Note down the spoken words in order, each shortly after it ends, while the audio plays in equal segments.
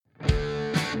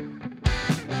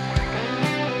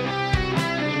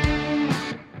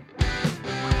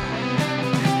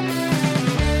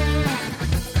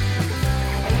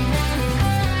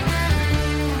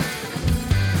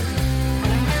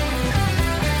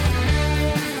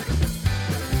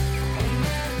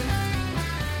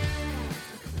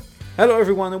Hello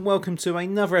everyone and welcome to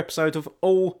another episode of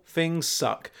All Things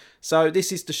Suck. So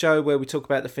this is the show where we talk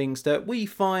about the things that we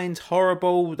find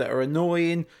horrible, that are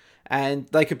annoying, and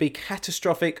they could be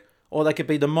catastrophic, or they could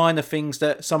be the minor things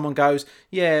that someone goes,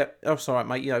 yeah, that's alright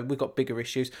mate, we've got bigger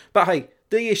issues. But hey,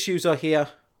 the issues are here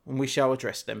and we shall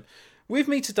address them. With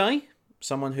me today,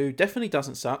 someone who definitely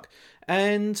doesn't suck,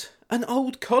 and an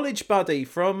old college buddy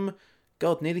from,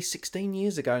 God, nearly 16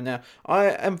 years ago now. I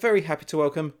am very happy to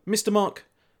welcome Mr. Mark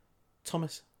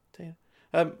Thomas.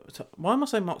 Why am I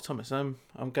saying Mark Thomas? I'm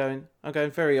going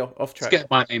very off track. Let's get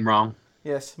my name wrong.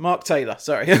 Yes, Mark Taylor.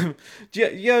 Sorry.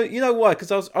 you know why?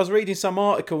 Because I was reading some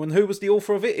article and who was the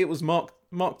author of it? It was Mark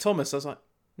Thomas. I was like,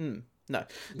 no,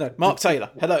 Mark Taylor.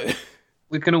 Hello.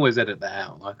 We can always edit that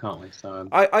out, can't we? So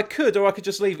I could, or I could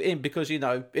just leave it in because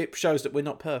it shows that we're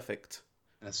not perfect.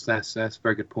 That's a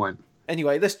very good point.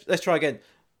 Anyway, let's try again,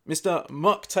 Mr.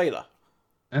 Mark Taylor.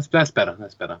 That's better.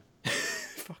 That's better.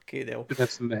 Fucking hell. Could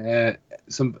have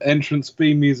some entrance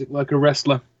theme music like a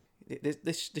wrestler.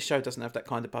 This show doesn't have that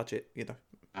kind of budget, And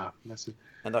I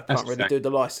can't really do the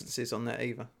licenses on that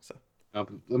either. So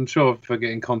I'm sure if I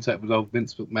get in contact with old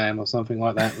Vince McMahon or something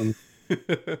like that, then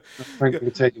Frank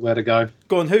will tell you where to go.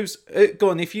 Go on.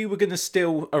 If you were going to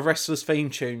steal a wrestler's theme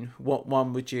tune, what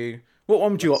one would you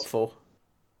opt for?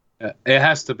 It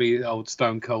has to be old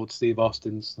Stone Cold Steve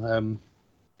Austin's. The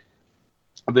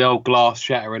old glass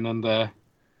shattering, and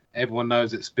everyone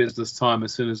knows it's business time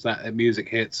as soon as that music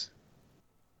hits.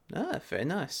 Ah, very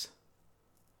nice.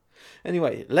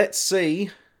 Anyway, let's see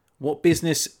what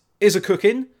business is a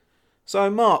cooking. So,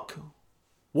 Mark,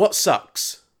 what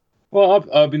sucks? Well,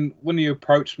 I've been, when you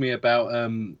approached me about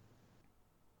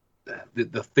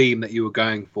the theme that you were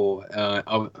going for,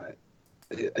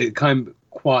 it came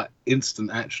quite instant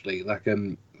actually.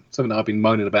 Something that I've been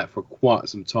moaning about for quite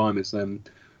some time is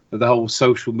the whole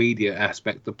social media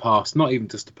aspect. The past, not even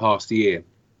just the past year,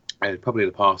 probably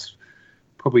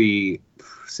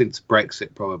since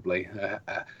Brexit, probably.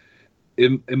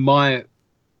 In my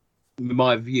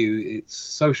view, it's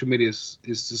social media is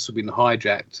just been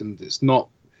hijacked, and it's not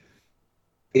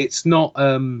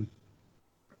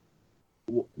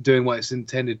doing what it's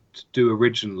intended to do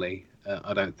originally.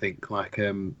 I don't think.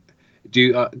 Do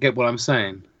you get what I'm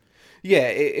saying? Yeah,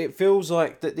 it feels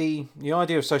like that the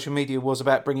idea of social media was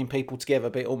about bringing people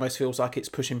together, but it almost feels like it's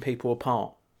pushing people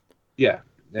apart. Yeah,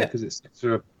 because it's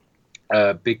sort of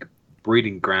a big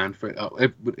breeding ground for.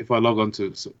 If I log on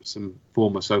to some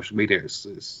form of social media,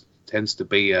 it tends to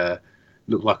be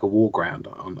look like a war ground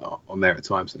on there at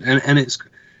times, and it's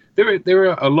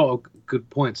there are a lot of good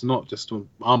points. Not just I'm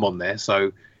on there,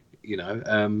 so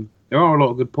there are a lot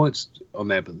of good points on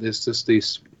there, but there's just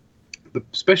these,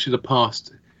 especially the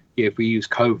past. Yeah, if we use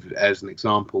COVID as an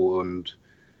example, and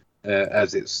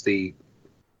as it's the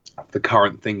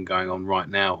current thing going on right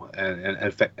now,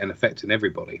 and affecting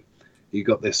everybody, you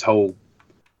got this whole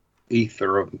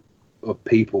ether of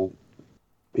people,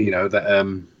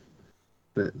 that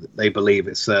they believe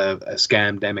it's a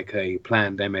scamdemic, a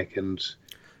plandemic, and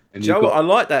Joe, I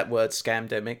like that word,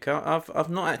 scamdemic. I've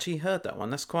not actually heard that one.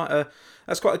 That's quite a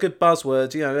good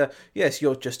buzzword. Yes,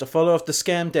 you're just a follower of the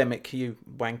scamdemic, you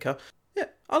wanker. Yeah,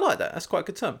 I like that. That's quite a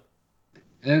good term.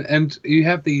 And you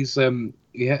have these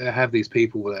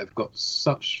people that have got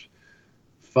such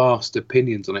vast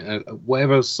opinions on it.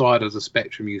 Whatever side of the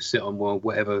spectrum you sit on, well,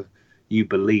 whatever you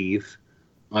believe,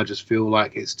 I just feel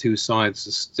like it's two sides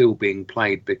are still being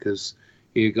played, because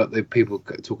you got the people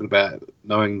talking about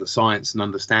knowing the science and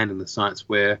understanding the science,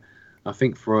 where I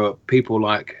think for people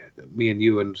like me and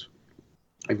you and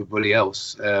everybody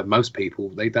else, most people,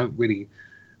 they don't really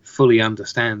fully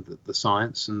understand the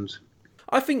science. And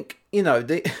I think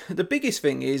the biggest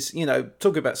thing is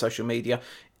talking about social media,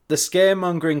 the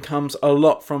scaremongering comes a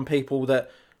lot from people that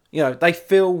they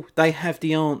feel they have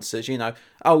the answers. A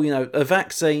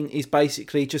vaccine is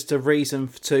basically just a reason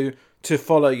to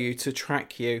follow you, to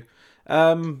track you.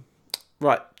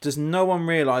 Right, does no one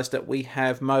realise that we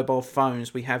have mobile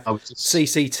phones, we have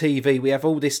CCTV, we have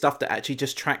all this stuff that actually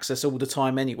just tracks us all the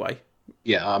time anyway?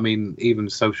 Yeah, I mean, even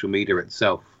social media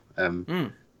itself,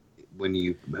 when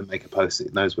you make a post,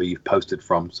 it knows where you've posted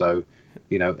from. So,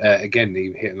 again,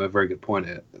 you hit a very good point.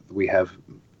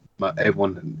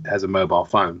 Everyone has a mobile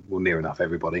phone, well, near enough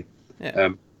everybody. Yeah.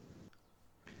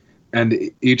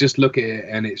 And you just look at it,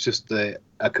 and it's just a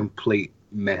complete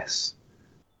mess.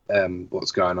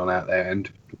 What's going on out there,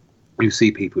 and you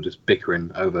see people just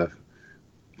bickering over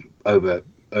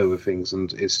things,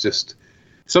 and it's just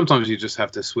sometimes you just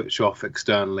have to switch off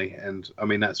externally. And I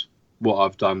mean, that's what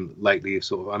I've done lately.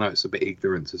 I know it's a bit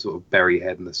ignorant to sort of bury your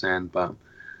head in the sand, but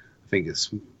think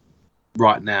it's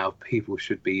right now people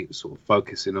should be sort of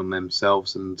focusing on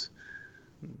themselves and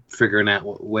figuring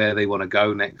out where they want to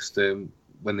go next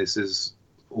when this is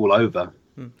all over.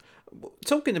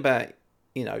 Talking about,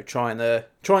 trying to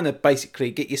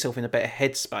basically get yourself in a better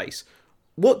headspace.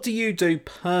 What do you do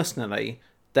personally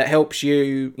that helps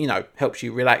you, helps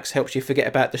you relax, helps you forget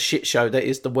about the shit show that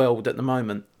is the world at the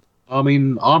moment? I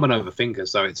mean, I'm an overthinker,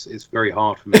 so it's very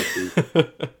hard for me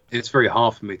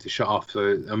to shut off.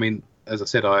 So I mean, as I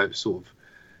said, I sort of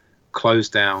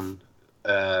closed down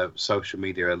social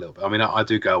media a little bit. I mean, I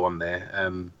do go on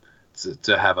there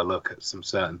to have a look at some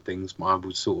certain things. I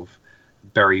would sort of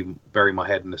bury my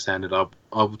head in the sand, and I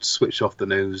would switch off the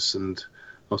news, and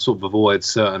I'll sort of avoid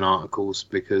certain articles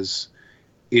because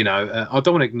I don't want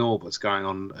to ignore what's going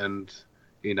on, and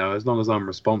as long as I'm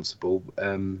responsible,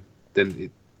 then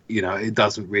it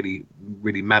doesn't really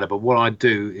matter. But what I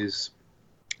do is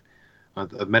I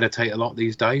meditate a lot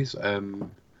these days. I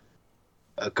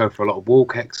go for a lot of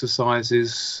walk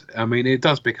exercises. I mean, it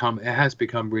has become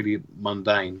really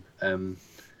mundane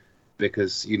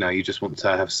because you just want to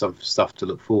have some stuff to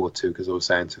look forward to. Because I was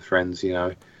saying to friends,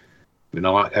 I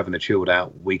like having a chilled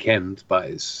out weekend, but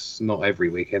it's not every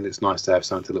weekend. It's nice to have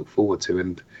something to look forward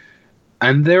to,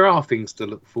 and there are things to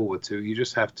look forward to. You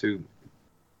just have to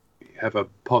have a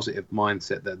positive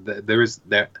mindset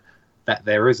that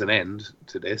there is an end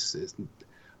to this.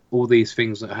 All these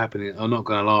things that are happening are not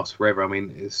going to last forever. I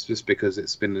mean, it's just because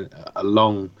it's been a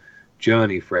long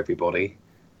journey for everybody,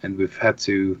 and we've had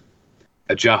to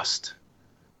adjust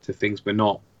to things we're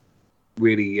not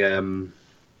really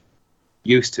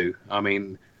used to. I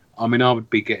mean, I would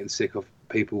be getting sick of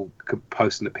people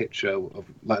posting a picture of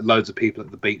like loads of people at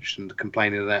the beach and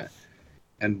complaining of that,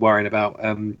 and worrying about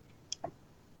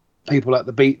people at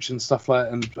the beach and stuff like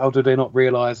that, and how do they not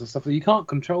realise and stuff. You can't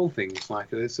control things like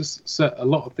there's just a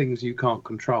lot of things you can't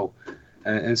control,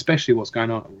 and especially what's going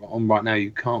on right now.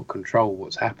 You can't control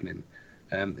what's happening.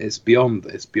 It's beyond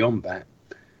that.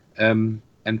 And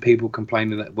people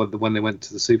complaining that when they went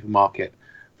to the supermarket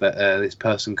that this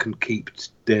person couldn't keep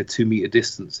their 2 meter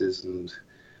distances, and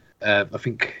I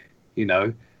think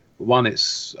one,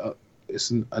 it's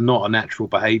not a natural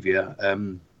behaviour.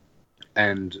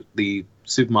 And the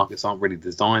supermarkets aren't really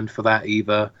designed for that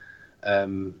either. I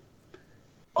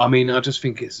mean, I just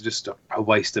think it's just a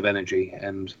waste of energy,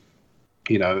 and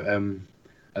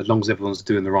as long as everyone's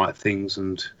doing the right things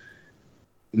and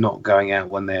not going out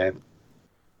when they're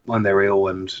ill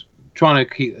and trying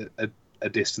to keep a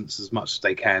distance as much as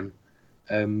they can,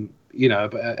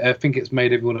 but I think it's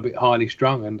made everyone a bit highly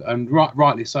strung, and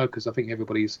rightly so, because I think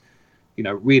everybody's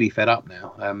really fed up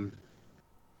now. I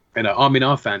mean,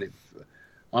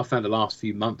 I found the last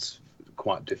few months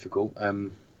quite difficult.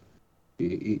 The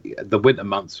winter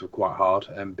months were quite hard,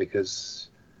 because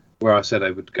where I said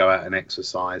I would go out and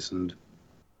exercise and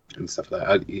stuff like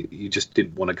that, you just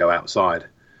didn't want to go outside.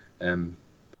 And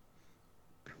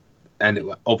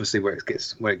obviously where it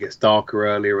gets darker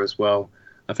earlier as well.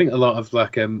 I think a lot of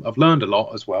I've learned a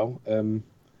lot as well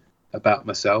about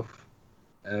myself,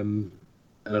 and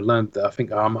I learned that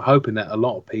I'm hoping that a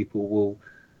lot of people will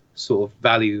sort of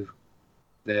value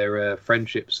their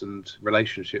friendships and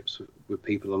relationships with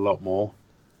people a lot more,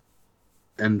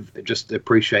 and just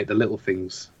appreciate the little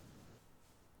things.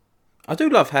 I do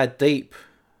love how deep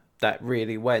that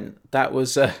really went. That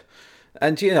was,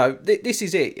 and this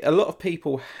is it. A lot of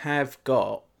people have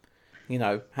got,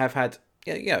 have had,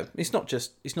 it's not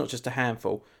just a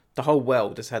handful. The whole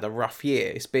world has had a rough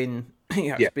year. It's been,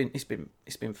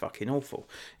 it's been fucking awful.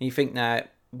 And you think now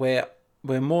we're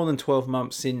more than 12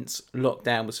 months since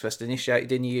lockdown was first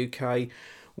initiated in the UK.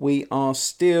 We are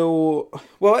still,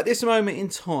 at this moment in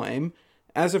time,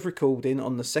 as of recording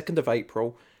on the 2nd of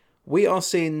April, we are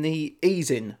seeing the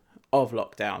easing of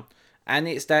lockdown. And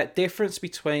it's that difference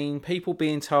between people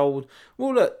being told,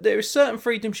 well, look, there are certain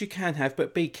freedoms you can have,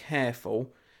 but be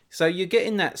careful. So you're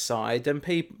getting that side, and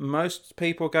most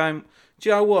people are going, do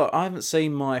you know what? I haven't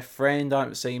seen my friend, I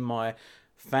haven't seen my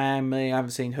family, I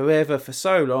haven't seen whoever for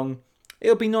so long.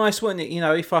 It'll be nice, wouldn't it,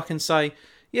 if I can say,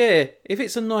 yeah, if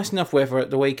it's a nice enough weather at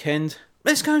the weekend,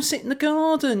 let's go and sit in the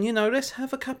garden, let's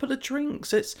have a couple of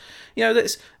drinks.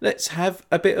 Let's have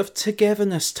a bit of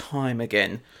togetherness time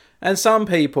again. And some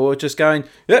people are just going,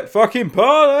 yep, fucking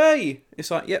party.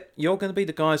 It's like, yep, you're going to be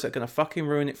the guys that are going to fucking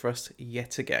ruin it for us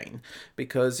yet again.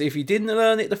 Because if you didn't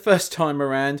learn it the first time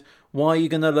around, why are you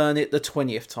going to learn it the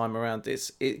 20th time around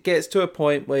this? It gets to a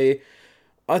point where,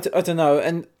 I don't know,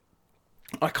 and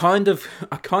I kind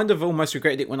of almost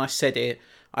regretted it when I said it.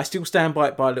 I still stand by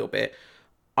it by a little bit.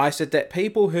 I said that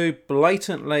people who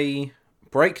blatantly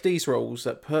break these rules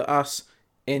that put us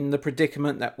in the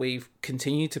predicament that we've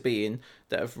continued to be in,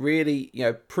 that have really,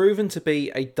 proven to be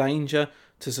a danger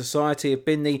to society have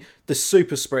been the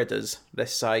super spreaders,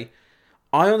 let's say.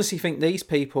 I honestly think these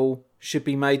people should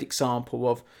be made example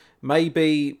of.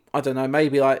 Maybe, I don't know,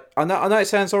 maybe like, I know it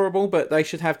sounds horrible, but they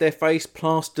should have their face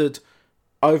plastered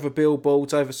over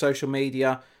billboards, over social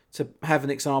media, to have an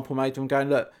example made of them going,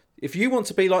 look, if you want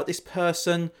to be like this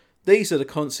person, these are the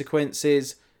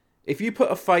consequences. If you put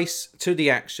a face to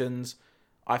the actions,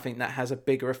 I think that has a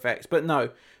bigger effect. But no,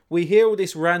 we hear all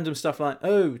this random stuff like,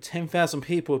 oh, 10,000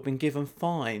 people have been given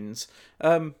fines.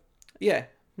 Yeah,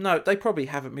 no, they probably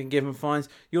haven't been given fines.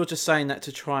 You're just saying that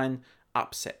to try and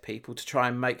upset people, to try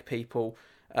and make people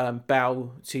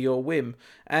bow to your whim.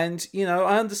 And, you know,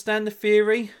 I understand the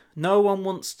theory. No one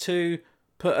wants to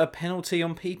put a penalty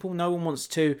on people. No one wants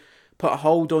to put a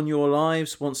hold on your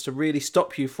lives, wants to really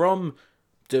stop you from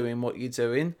doing what you're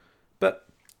doing. But,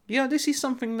 yeah, this is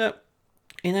something that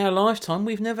in our lifetime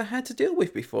we've never had to deal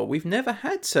with before. We've never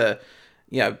had to,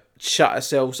 you know, shut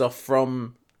ourselves off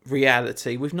from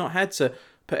reality. We've not had to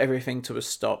put everything to a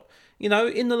stop. You know,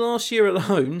 in the last year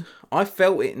alone, I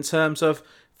felt it in terms of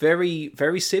very,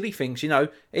 very silly things. You know,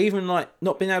 even like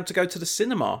not being able to go to the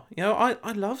cinema. You know,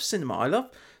 I love cinema. I love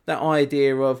that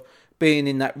idea of being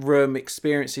in that room,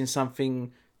 experiencing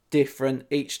something different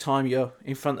each time you're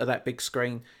in front of that big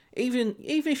screen. Even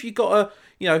if you got to,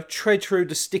 you know, tread through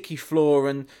the sticky floor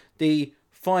and the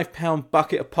 £5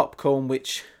 bucket of popcorn,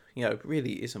 which, you know,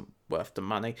 really isn't worth the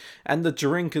money, and the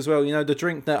drink as well. You know, the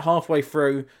drink that halfway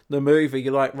through the movie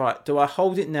you're like, right, do I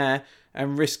hold it now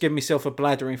and risk giving myself a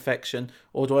bladder infection,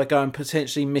 or do I go and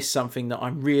potentially miss something that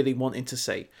I'm really wanting to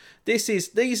see? These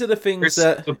are the things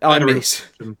that I miss.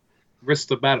 Risk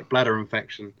the bladder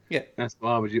infection. Yeah, that's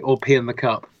why would you, or pee in the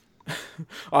cup.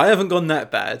 I haven't gone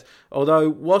that bad. Although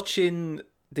watching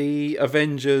the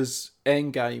Avengers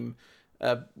Endgame,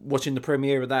 watching the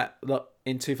premiere of that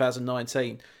in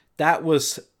 2019, that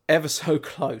was ever so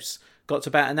close. Got to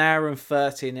about an hour and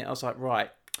 30 in it. I was like,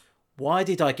 right, why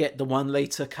did I get the 1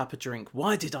 litre cup of drink?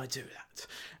 Why did I do that?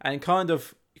 And kind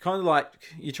of like,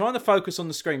 you're trying to focus on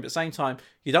the screen, but at the same time,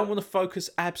 you don't want to focus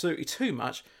absolutely too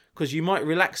much, because you might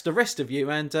relax the rest of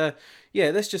you. And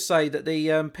yeah, let's just say that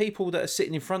the people that are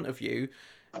sitting in front of you,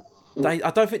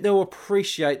 I don't think they'll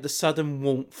appreciate the sudden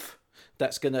warmth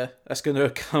that's gonna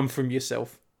come from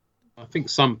yourself. I think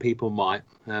some people might.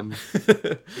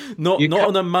 Not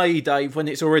on a May day when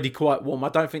it's already quite warm. I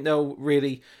don't think they'll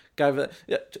really go for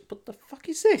that. What the fuck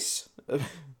is this?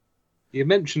 You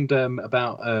mentioned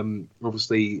about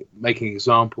obviously making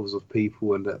examples of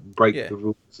people and break the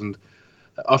rules, and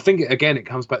I think it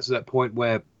comes back to that point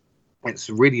where it's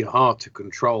really hard to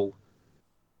control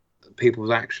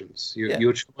people's actions.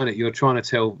 You're trying to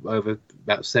tell over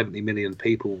about 70 million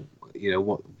people, you know,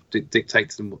 what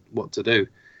dictates them what to do,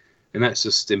 and that's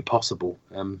just impossible.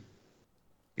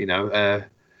 You know,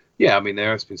 yeah, I mean,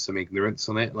 there has been some ignorance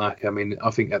on it. Like, I mean,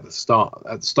 I think at the start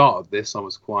of this, I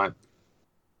was quite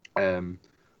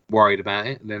worried about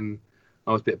it, and then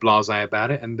I was a bit blasé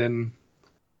about it, and then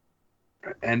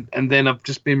I've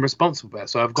just been responsible for it.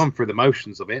 So I've gone through the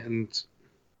motions of it, and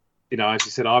you know, as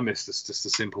you said, I miss just the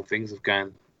simple things of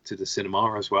going to the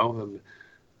cinema as well, and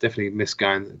definitely miss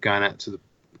going out to the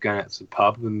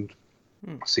pub and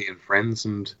seeing friends.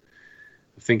 And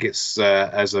I think it's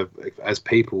as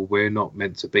people, we're not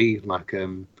meant to be like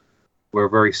we're a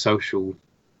very social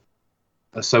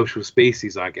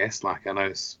species, I guess. Like, I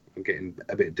know I'm getting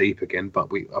a bit deep again, but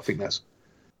I think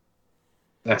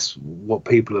that's what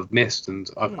people have missed, and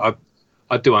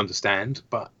I do understand,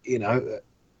 but you know,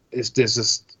 there's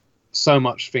just so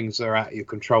much things that are out of your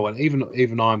control, and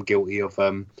even I'm guilty of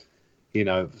you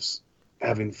know,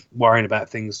 worrying about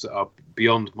things that are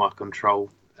beyond my control.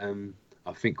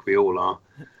 I think we all are.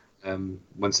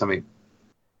 When something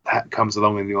comes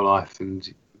along in your life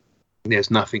and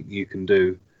there's nothing you can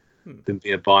do than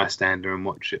be a bystander and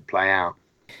watch it play out.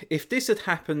 If this had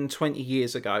happened 20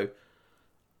 years ago,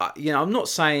 you know, I'm not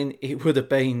saying it would have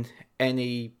been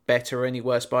any better or any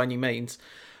worse by any means,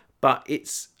 but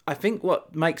I think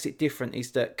what makes it different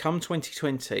is that come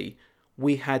 2020,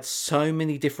 we had so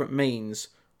many different means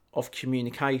of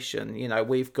communication. You know,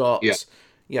 we've got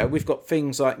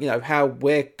things like, you know, how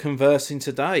we're conversing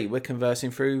today. We're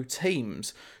conversing through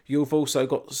Teams. You've also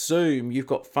got Zoom. You've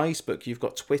got Facebook. You've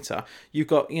got Twitter. You've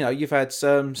got, you know, you've had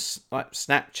some like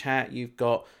Snapchat. You've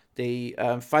got the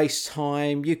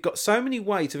FaceTime. You've got so many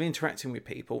ways of interacting with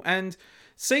people, and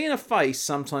seeing a face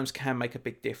sometimes can make a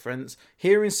big difference.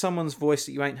 Hearing someone's voice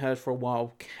that you ain't heard for a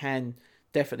while can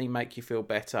definitely make you feel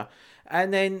better.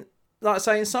 And then, like I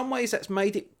say, in some ways that's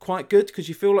made it quite good because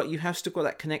you feel like you have still got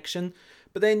that connection.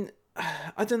 But then,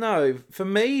 I don't know, for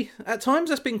me, at times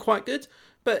that's been quite good.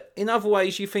 But in other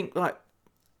ways you think, like,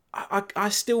 I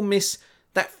still miss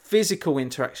that physical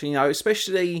interaction, you know,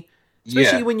 especially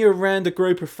Yeah, when you're around a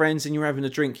group of friends and you're having a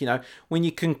drink, you know, when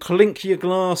you can clink your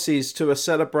glasses to a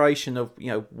celebration of, you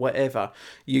know, whatever.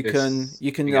 it's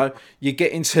You can yeah. you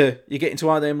get into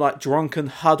one of them like drunken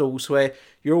huddles where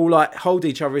you're all like hold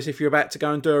each other as if you're about to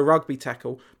go and do a rugby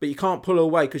tackle, but you can't pull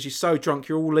away because you're so drunk.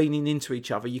 You're all leaning into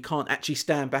each other. You can't actually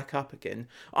stand back up again.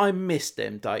 I miss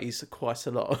them days quite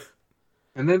a lot.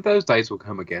 And then those days will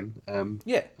come again.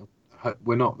 Yeah,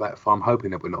 We're not that far. I'm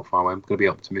hoping that we're not far away. I'm going to be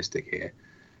optimistic here,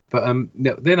 but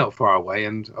no, they're not far away.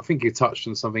 And I think you touched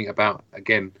on something about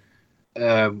again.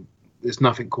 There's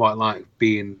nothing quite like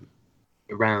being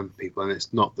around people, and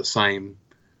it's not the same.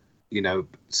 You know,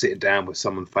 sitting down with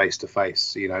someone face to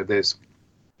face. There's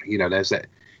that.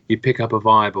 You pick up a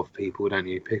vibe of people, don't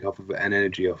you? You pick up an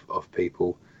energy of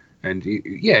people, and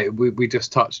we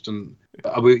just touched on.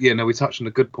 We touched on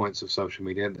the good points of social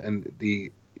media and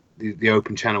the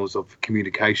open channels of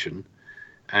communication,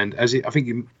 and I think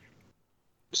you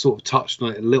sort of touched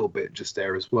on it a little bit just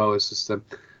there as well as just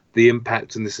the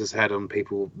impact and this has had on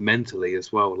people mentally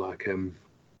as well. Like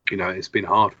it's been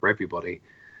hard for everybody,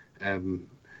 and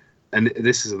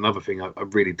this is another thing I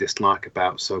really dislike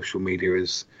about social media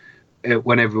is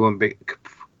when everyone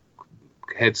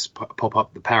heads pop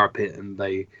up the parapet and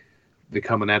they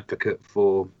become an advocate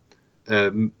for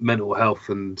mental health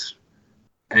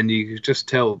and you just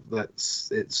tell that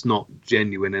it's not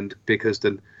genuine, and because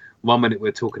then 1 minute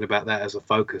we're talking about that as a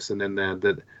focus and then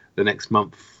the next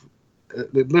month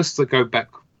let's go back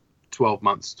 13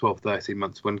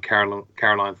 months when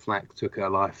Caroline Flack took her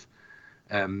life.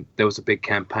 There was a big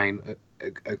campaign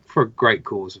for a great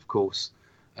cause, of course.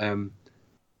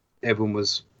 Everyone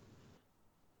was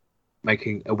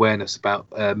making awareness about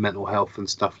mental health and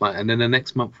stuff like that. And then the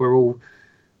next month we're all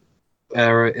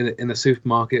in the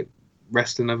supermarket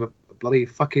resting over bloody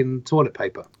fucking toilet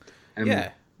paper.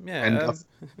 yeah. And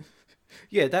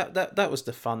Yeah, that was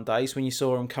the fun days when you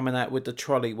saw them coming out with the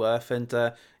trolley worth, and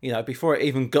before it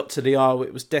even got to the aisle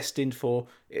it was destined for,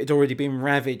 it had already been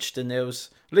ravaged, and there was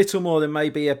little more than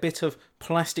maybe a bit of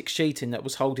plastic sheeting that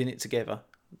was holding it together.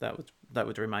 That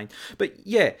would remain. But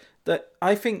yeah, that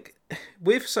I think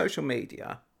with social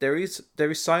media there is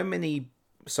so many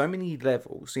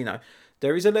levels. You know,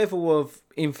 there is a level of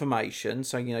information,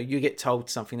 so you get told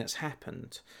something that's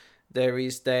happened. There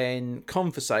is then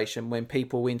conversation when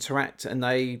people interact and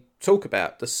they talk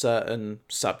about the certain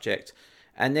subject,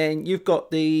 and then you've got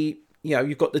the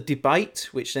debate,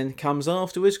 which then comes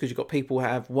afterwards because you've got people who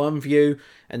have one view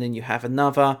and then you have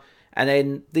another, and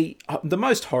then the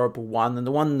most horrible one and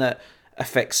the one that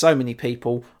affects so many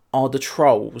people are the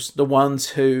trolls, the ones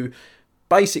who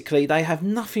basically they have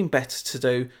nothing better to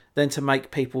do than to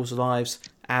make people's lives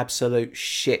absolute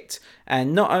shit,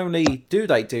 and not only do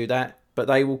they do that, but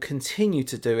they will continue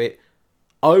to do it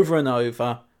over and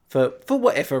over for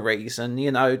whatever reason.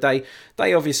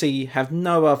 They obviously have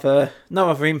no other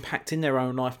impact in their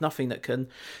own life, nothing that can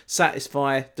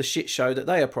satisfy the shit show that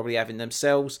they are probably having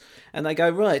themselves. And they go,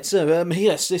 right, so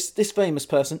yes, this famous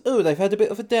person, oh, they've had a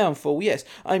bit of a downfall. Yes,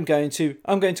 I'm going to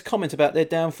comment about their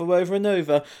downfall over and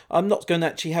over. I'm not going to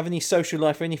actually have any social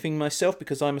life or anything myself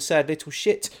because I'm a sad little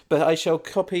shit, but I shall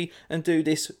copy and do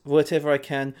this whatever I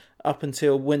can up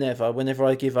until whenever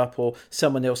I give up or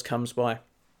someone else comes by.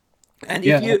 And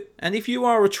if you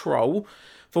are a troll,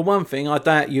 for one thing, I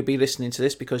doubt you'll be listening to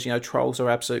this because trolls are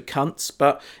absolute cunts.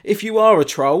 But if you are a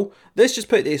troll, let's just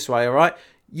put it this way, all right?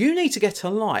 You need to get a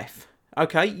life,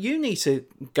 okay? You need to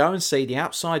go and see the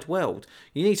outside world.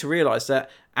 You need to realise that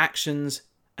actions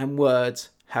and words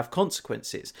have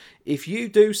consequences. If you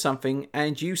do something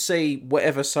and you see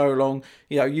whatever so long,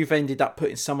 you've ended up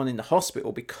putting someone in the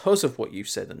hospital because of what you've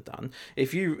said and done.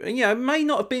 If you may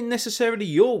not have been necessarily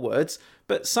your words,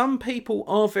 but some people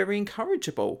are very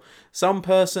incorrigible. Some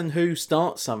person who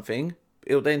starts something,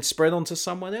 it'll then spread onto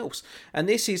someone else. And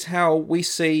this is how we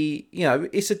see,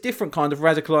 it's a different kind of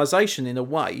radicalisation in a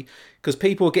way, because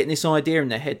people are getting this idea in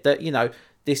their head that,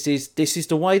 this is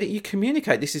the way that you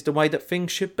communicate. This is the way that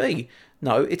things should be.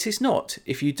 No, it is not.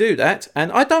 If you do that,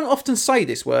 and I don't often say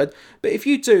this word, but if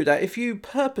you do that, if you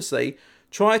purposely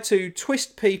try to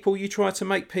twist people, you try to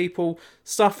make people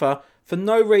suffer for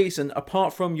no reason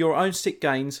apart from your own sick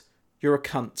gains, you're a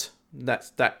cunt.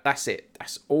 That's it.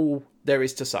 That's all there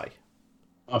is to say.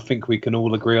 I think we can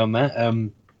all agree on that.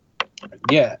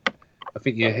 Yeah, I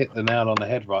think you hit the nail on the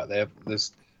head right there.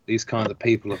 These kinds of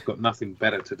people have got nothing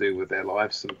better to do with their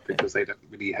lives because they don't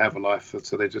really have a life,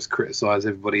 so they just criticise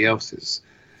everybody else's.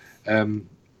 They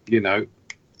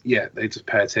just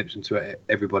pay attention to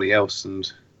everybody else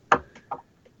and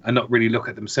not really look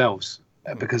at themselves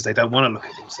because they don't want to look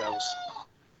at themselves.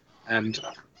 And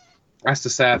that's the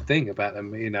sad thing about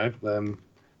them, you know.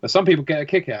 But some people get a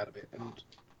kick out of it, and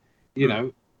you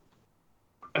know,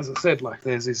 as I said, like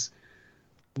there's this.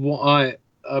 What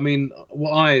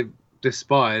I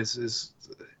despise is,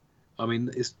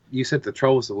 you said the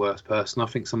troll's the worst person. I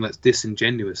think someone that's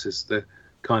disingenuous is the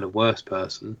kind of worst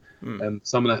person.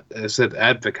 Someone that said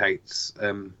advocates,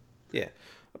 Yeah.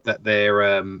 that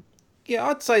they're, Yeah,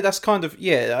 I'd say that's kind of,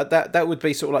 that would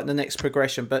be sort of like the next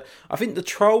progression. But I think the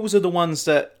trolls are the ones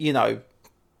that, you know,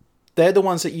 they're the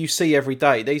ones that you see every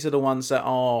day. These are the ones that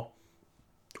are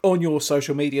on your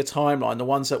social media timeline, the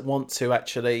ones that want to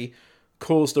actually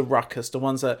cause the ruckus, the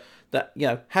ones that you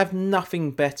know, have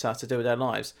nothing better to do with their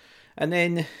lives. And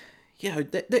then, you know,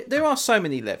 there are so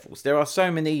many levels. There are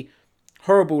so many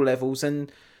horrible levels,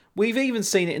 and we've even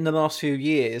seen it in the last few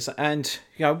years. And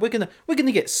you know, we're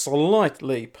gonna get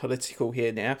slightly political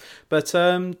here now, but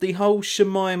the whole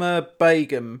Shamima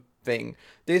Begum thing,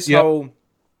 this whole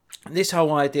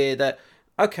idea that,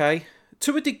 okay,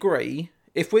 to a degree,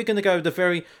 if we're going to go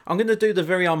I'm going to do the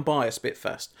very unbiased bit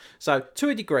first. So, to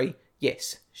a degree,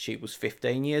 yes, she was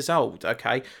 15 years old,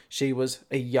 okay? She was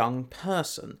a young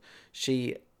person.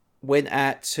 She went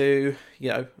out to, you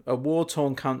know, a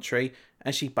war-torn country,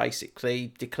 and she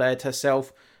basically declared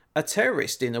herself a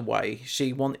terrorist in a way.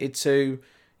 She wanted to,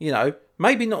 you know,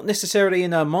 maybe not necessarily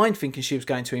in her mind thinking she was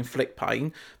going to inflict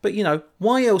pain, but, you know,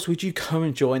 why else would you go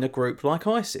and join a group like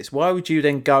ISIS? Why would you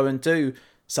then go and do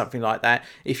something like that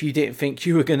if you didn't think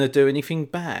you were going to do anything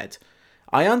bad?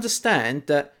 I understand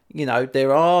that, you know,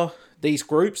 there are these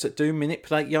groups that do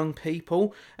manipulate young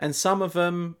people, and some of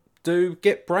them do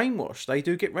get brainwashed, they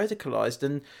do get radicalised,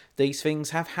 and these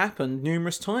things have happened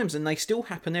numerous times, and they still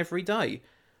happen every day.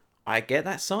 I get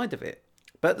that side of it.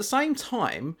 But at the same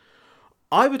time,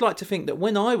 I would like to think that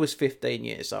when I was 15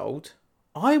 years old,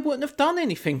 I wouldn't have done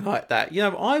anything like that. You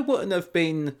know, I wouldn't have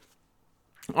been...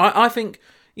 I think,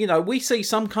 you know, we see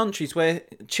some countries where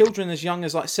children as young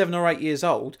as like 7 or 8 years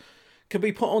old can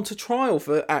be put onto trial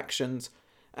for actions.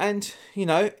 And, you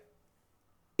know,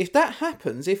 if that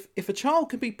happens, if a child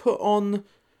can be put on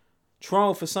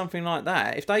trial for something like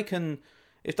that, if they can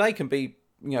be,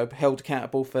 you know, held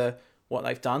accountable for what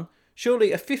they've done,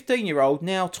 surely a 15-year-old,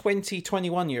 now 20,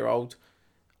 21-year-old,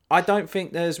 I don't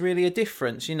think there's really a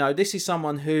difference. You know, this is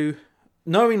someone who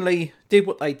knowingly did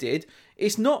what they did.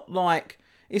 It's not like,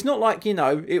 you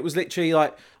know, it was literally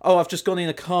like, oh, I've just gone in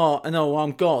a car and oh,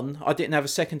 I'm gone. I didn't have a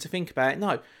second to think about it.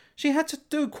 No, she had to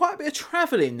do quite a bit of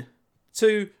travelling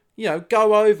to, you know,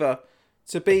 go over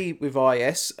to be with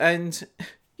IS. And,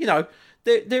 you know,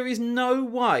 there is no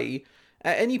way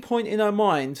at any point in her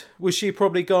mind was she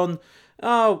probably gone,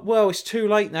 oh, well, it's too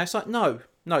late now. It's like, no,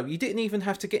 you didn't even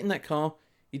have to get in that car.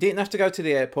 You didn't have to go to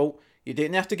the airport. You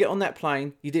didn't have to get on that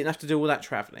plane. You didn't have to do all that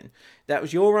travelling. That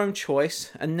was your own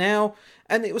choice. And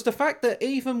it was the fact that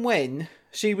even when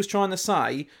she was trying to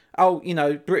say, oh, you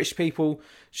know, British people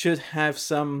should have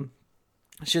some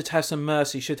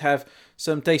mercy, should have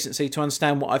some decency to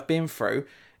understand what I've been through.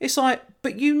 It's like,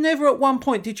 but you never at one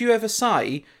point did you ever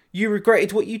say you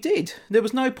regretted what you did. There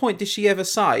was no point did she ever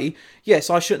say, yes,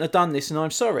 I shouldn't have done this and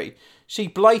I'm sorry. She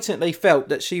blatantly felt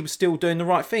that she was still doing the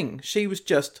right thing. She was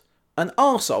just an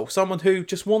arsehole, someone who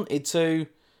just wanted to,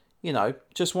 you know,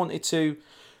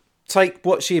 take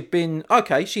what she had been...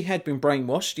 Okay, she had been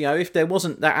brainwashed. You know, if there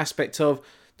wasn't that aspect of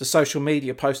the social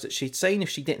media post that she'd seen, if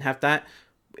she didn't have that,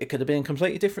 it could have been a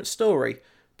completely different story.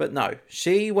 But no,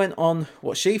 she went on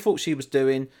what she thought she was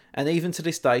doing, and even to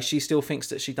this day, she still thinks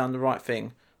that she done the right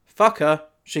thing. Fuck her,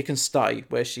 she can stay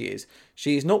where she is.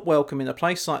 She is not welcome in a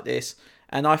place like this,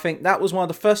 and I think that was one of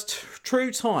the first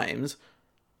true times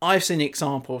I've seen an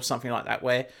example of something like that,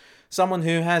 where someone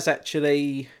who has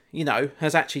actually, you know,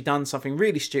 done something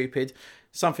really stupid,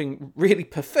 something really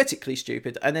pathetically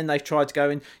stupid, and then they've tried to go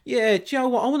in, yeah, do you know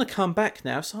what, I want to come back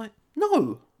now. It's like,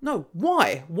 no,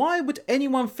 why? Why would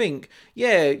anyone think,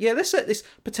 yeah, let's let this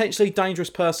potentially dangerous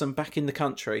person back in the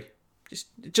country? It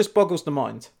just boggles the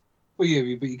mind. Well,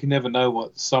 yeah, but you can never know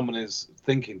what someone is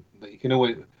thinking. But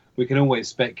we can always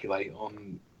speculate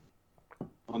on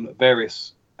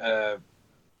various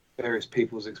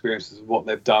people's experiences of what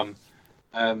they've done.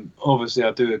 Obviously,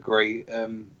 I do agree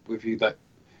with you that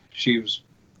she was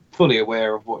fully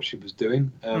aware of what she was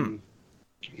doing.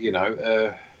 You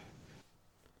know,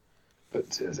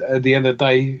 but at the end of the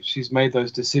day, she's made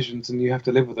those decisions, and you have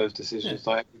to live with those decisions.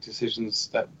 Yeah. Like decisions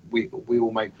that we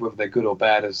all make, whether they're good or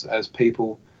bad, as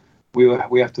people,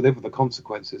 we have to live with the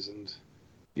consequences, and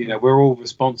you know, we're all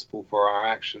responsible for our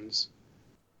actions.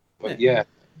 But yeah,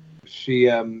 she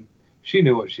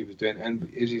knew what she was doing, and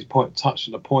Izzy's point touched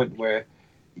on a point where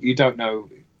you don't know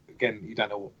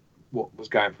what was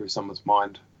going through someone's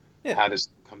mind Yeah. how does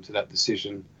it come to that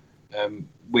decision?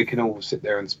 We can all sit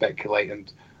there and speculate,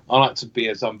 and I like to be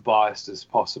as unbiased as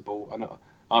possible. And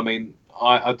I mean,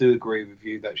 I do agree with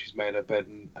you that she's made her bed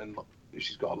and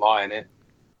she's got a lie in it.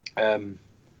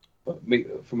 But me,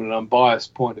 from an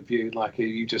unbiased point of view, like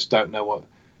you just don't know what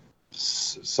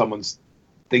someone's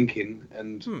thinking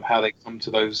and how they come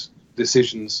to those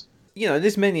decisions. You know,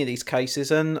 there's many of these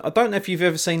cases, and I don't know if you've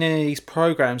ever seen any of these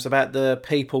programs about the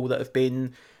people that have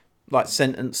been like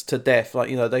sentenced to death, like,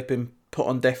 you know, they've been put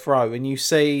on death row, and you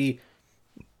see,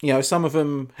 you know, some of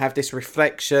them have this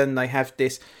reflection, they had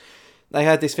this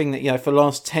thing that, you know, for the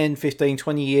last 10, 15,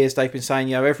 20 years they've been saying,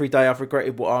 you know, every day I've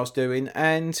regretted what I was doing,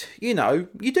 and, you know,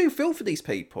 you do feel for these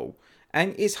people,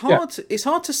 and it's hard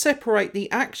to separate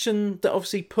the action that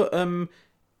obviously put them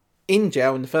in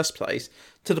jail in the first place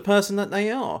to the person that they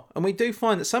are. And we do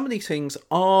find that some of these things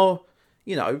are,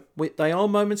 you know, they are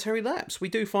momentary lapse. We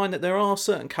do find that there are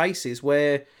certain cases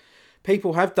where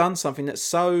people have done something that's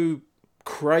so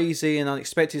crazy and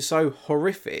unexpected, so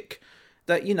horrific,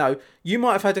 that, you know, you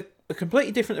might have had a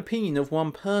completely different opinion of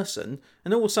one person,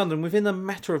 and all of a sudden, within a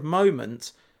matter of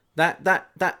moments,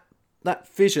 that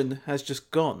vision has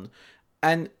just gone.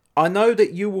 And I know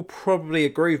that you will probably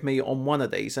agree with me on one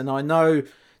of these, and I know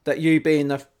that you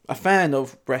being a fan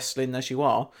of wrestling as you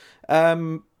are,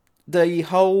 the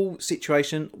whole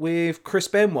situation with Chris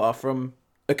Benoit from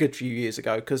a good few years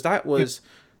ago, because that was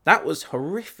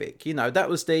horrific. You know,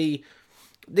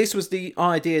 this was the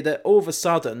idea that all of a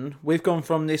sudden we've gone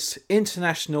from this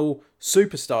international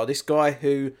superstar, this guy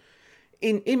who,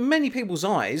 in many people's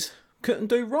eyes, couldn't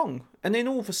do wrong, and then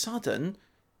all of a sudden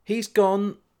he's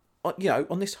gone, you know,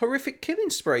 on this horrific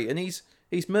killing spree, and he's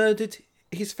murdered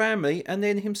his family and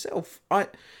then himself.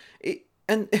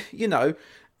 You know,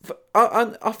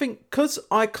 I think because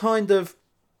I kind of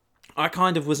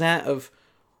was out of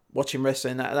watching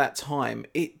wrestling at that time.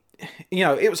 It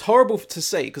was horrible to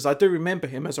see, because I do remember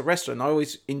him as a wrestler and I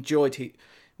always enjoyed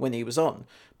when he was on.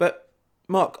 But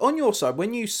Mark, on your side,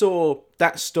 when you saw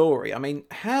that story, I mean,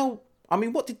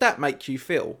 what did that make you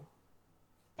feel?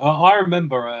 I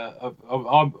remember I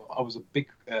was a big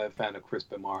fan of Chris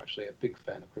Benoit, actually, a big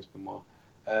fan of Chris Benoit.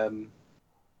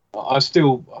 I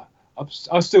still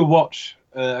watch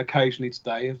occasionally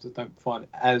today. I don't find it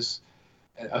as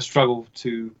I struggle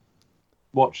to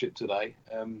watch it today,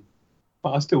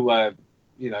 but I still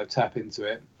tap into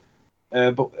it.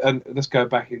 But let's go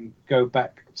back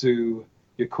to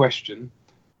your question.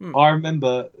 I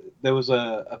remember there was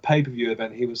a pay-per-view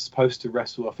event. He was supposed to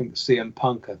wrestle, I think, CM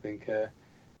Punk,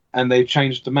 and they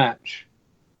changed the match.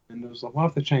 And I was like, why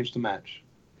have they changed the match?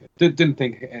 Didn't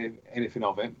think anything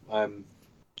of it. I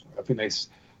think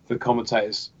the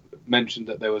commentators mentioned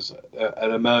that there was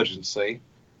an emergency.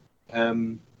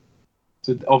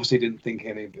 So obviously didn't think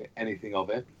anything of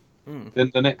it.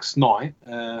 Then the next night,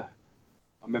 I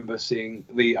remember seeing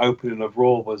the opening of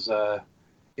Raw was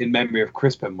in memory of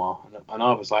Chris Benoit, and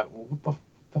I was like, well, what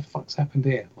the fuck's happened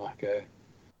here? Like,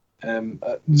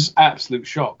 just absolute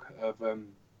shock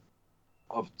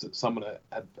of someone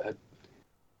that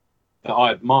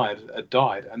I admired had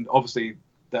died, and obviously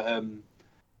that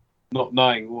not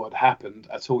knowing what had happened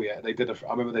at all yet, I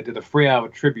remember they did a 3-hour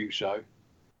tribute show,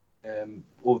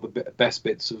 all the best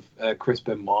bits of Chris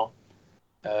Benoit.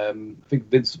 I think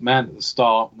Vince McMahon at the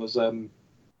start was in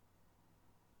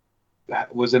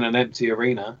an empty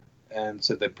arena and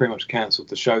said they pretty much cancelled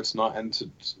the show tonight, and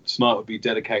tonight would be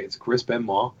dedicated to Chris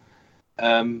Benoit.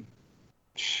 And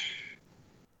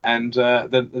then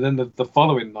the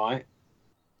following night,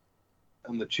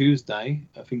 on the Tuesday,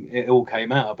 I think it all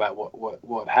came out about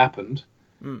what happened.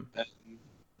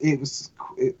 It was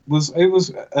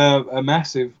a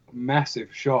massive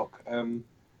shock,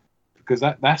 because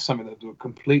that's something that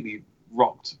completely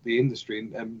rocked the industry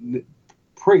and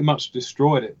pretty much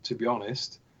destroyed it, to be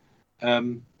honest.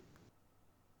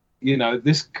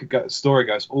 This story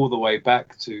goes all the way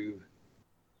back to.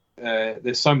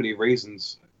 There's so many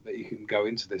reasons that you can go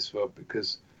into this for,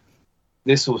 because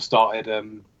this all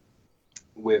started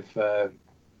with a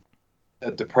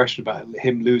depression about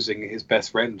him losing his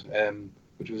best friend,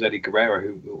 which was Eddie Guerrero,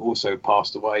 who also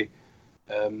passed away.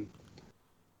 And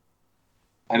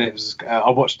it was I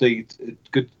watched a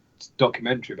good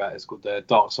documentary about it. It's called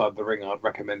Dark Side of the Ring. I'd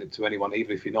recommend it to anyone,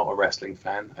 even if you're not a wrestling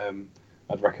fan.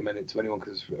 I'd recommend it to anyone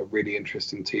because it's a really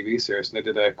interesting TV series. And they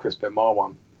did a Chris Benoit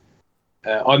one.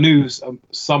 I knew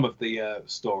some of the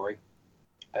story.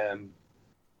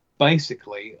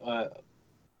 Basically,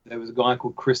 there was a guy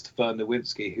called Christopher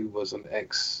Nowinski who was an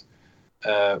ex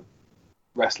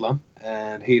wrestler,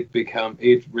 and he'd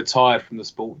retired from the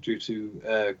sport due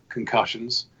to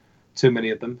concussions, too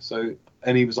many of them. So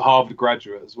and he was a Harvard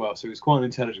graduate as well, so he was quite an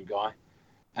intelligent guy.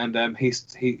 And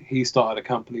he started a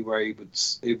company where he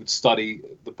would study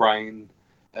the brain,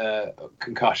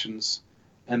 concussions,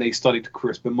 and they studied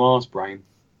Chris Benoit's brain,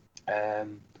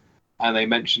 and they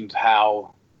mentioned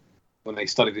how when they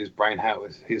studied his brain, how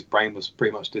his brain was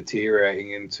pretty much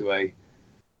deteriorating into a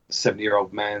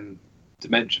 70-year-old man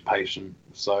dementia patient.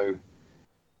 So,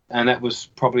 and that was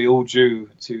probably all due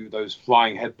to those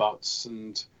flying headbutts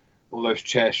and all those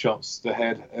chair shots to the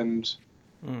head. And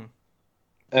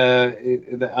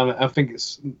I think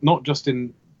it's not just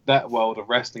in that world of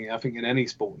wrestling. I think in any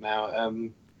sport now.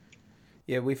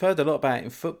 Yeah, we've heard a lot about it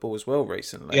in football as well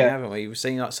recently, haven't we? We've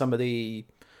seen like some of the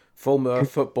former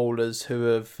footballers who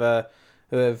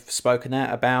have spoken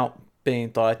out about being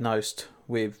diagnosed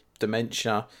with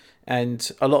dementia,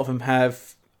 and a lot of them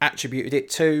have attributed it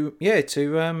to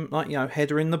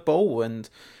header in the ball. And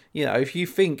if you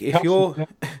think if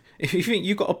you think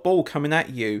you've got a ball coming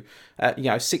at you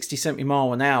at 60, 70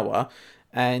 mile an hour,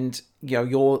 and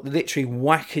you're literally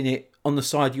whacking it on the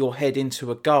side of your head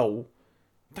into a goal,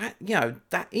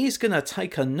 that is going to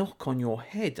take a knock on your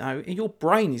head. Your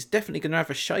brain is definitely going to have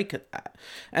a shake at that.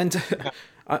 And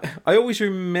I always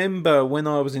remember when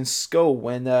I was in school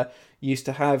when you used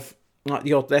to have like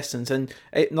the odd lessons, and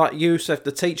you used to have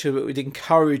the teacher that would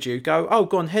encourage you, go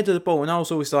on, head of the ball. And I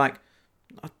was always like,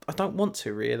 I don't want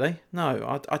to really.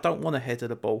 No, I don't want to head of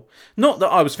the ball. Not that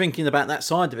I was thinking about that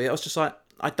side of it. I was just like,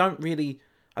 I don't really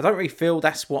feel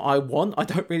that's what I want. I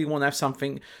don't really want to have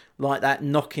something like that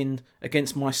knocking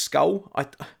against my skull. I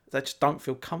just don't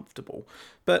feel comfortable.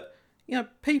 But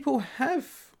people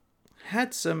have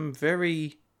had some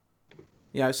very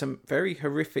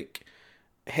horrific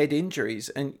head injuries,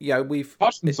 and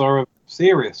concussions are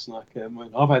serious. Like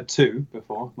I've had 2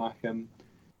 before.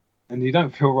 And you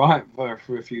don't feel right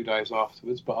for a few days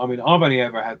afterwards. But I mean, I've only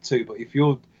ever had 2. But if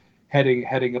you're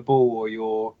heading a ball, or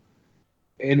you're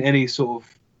in any sort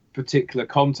of particular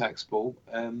contact sport,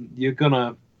 you're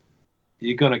gonna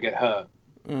get hurt.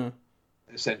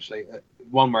 Essentially,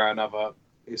 one way or another.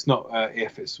 It's not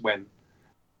if, it's when.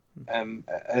 And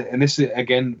this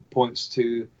again points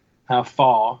to how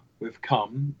far we've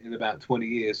come in about 20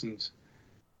 years, and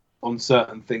on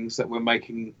certain things that we're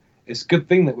making. It's a good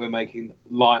thing that we're making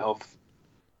light of,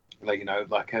 looking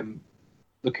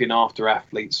after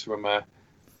athletes from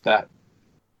that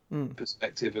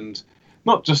perspective, and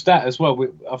not just that as well.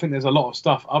 I think there's a lot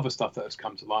of other stuff that has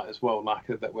come to light as well,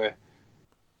 that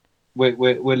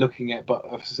we're looking at. But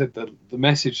as I said, the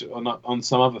message on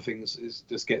some other things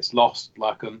just gets lost,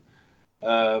 like on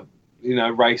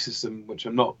racism, which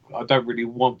I don't really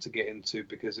want to get into,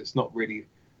 because it's not really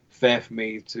fair for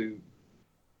me to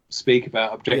speak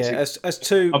about objective. Yeah, as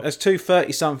two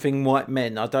 30-something white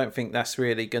men, I don't think that's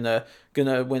really gonna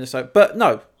win us over. But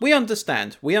no, we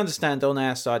understand on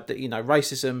our side that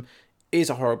racism is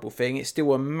a horrible thing. It's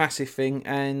still a massive thing,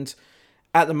 and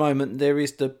at the moment there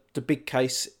is the big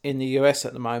case in the US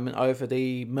at the moment over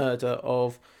the murder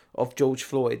of George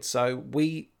Floyd. So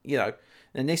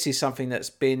and this is something that's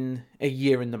been a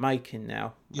year in the making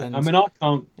now. Yeah, and, I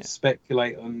can't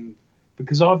speculate on,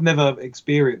 because I've never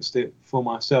experienced it for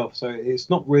myself, so it's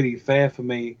not really fair for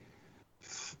me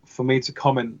to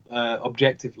comment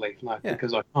objectively,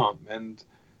 because I can't, and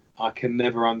I can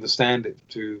never understand it.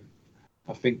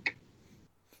 I think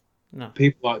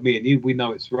people like me and you, we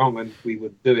know it's wrong, and we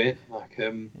would do it.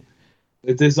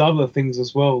 There's other things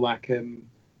as well,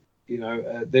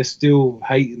 there's still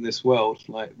hate in this world,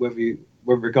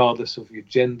 regardless of your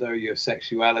gender, your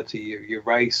sexuality, your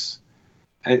race.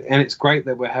 And it's great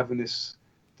that we're having this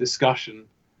discussion,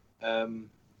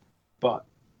 but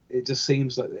it just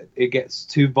seems like it gets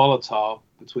too volatile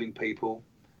between people,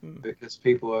 because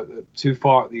people are too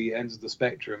far at the ends of the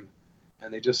spectrum,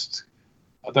 and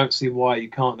I don't see why you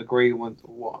can't agree on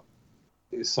what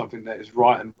is something that is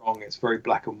right and wrong. It's very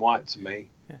black and white to me.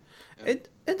 Yeah. At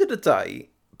the end of the day,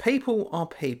 people are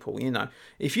people.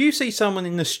 If you see someone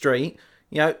in the street,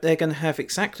 they're going to have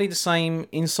exactly the same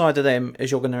inside of them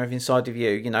as you're going to have inside of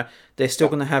you. They're still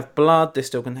going to have blood. They're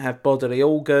still going to have bodily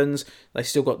organs. They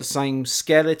still got the same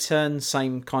skeleton,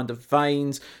 same kind of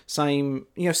veins, same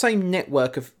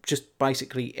network of just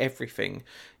basically everything.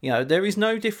 There is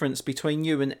no difference between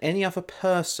you and any other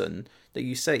person that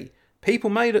you see. People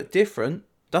may look different.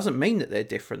 Doesn't mean that they're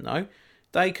different, though.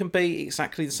 They can be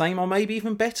exactly the same, or maybe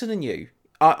even better than you.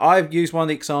 I've used one of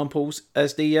the examples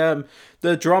as the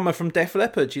drummer from Def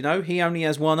Leppard. He only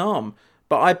has one arm,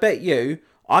 but I bet you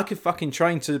I could fucking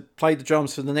train to play the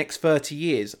drums for the next 30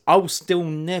 years. I will still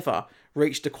never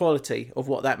reach the quality of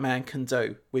what that man can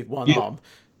do with one arm.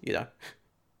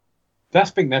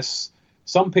 That's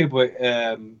some people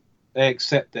they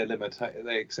accept their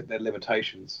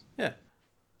limitations, Yeah.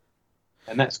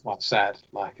 and that's quite sad.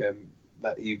 Like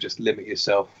that you just limit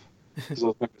yourself because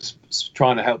I was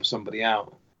trying to help somebody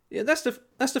out. Yeah, that's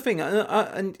the thing,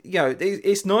 and you know,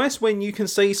 it's nice when you can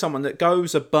see someone that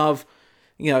goes above,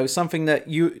 you know, something that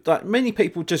you like. Many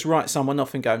people just write someone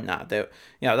off and go, nah, they,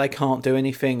 you know, they can't do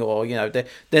anything, or you know,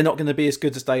 they're not going to be as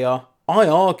good as they are. I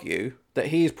argue that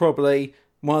he is probably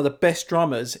one of the best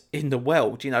drummers in the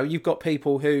world. You know, you've got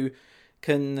people who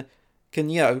can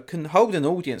hold an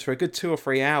audience for a good 2 or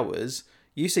 3 hours.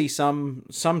 You see some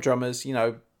drummers, you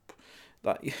know,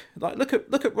 like look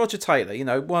at Roger Taylor, you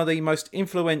know, one of the most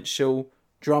influential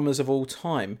drummers of all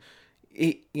time.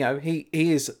 He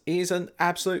is an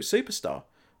absolute superstar.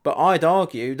 But I'd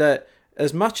argue that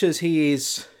as much as he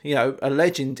is, you know, a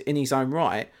legend in his own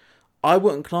right, I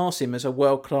wouldn't class him as a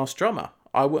world class drummer.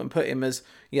 I wouldn't put him as,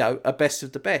 you know, a best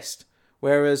of the best.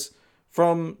 Whereas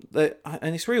and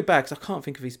it's real bad because I can't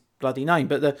think of his bloody name,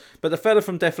 but the fella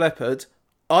from Def Leppard,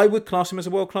 I would class him as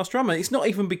a world class drummer. It's not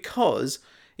even because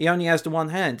he only has the one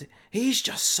hand. He's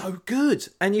just so good.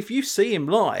 And if you see him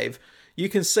live, you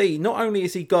can see not only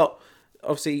has he got,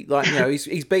 obviously, like, you know,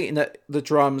 he's beating the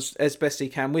drums as best he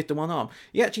can with the one arm.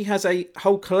 He actually has a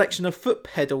whole collection of foot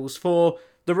pedals for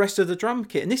the rest of the drum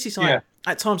kit. And this is like,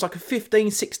 at times, like a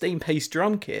 15, 16 piece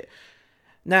drum kit.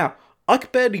 Now, I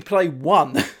could barely play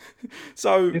one.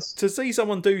 So to see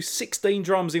someone do 16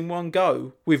 drums in one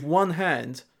go with one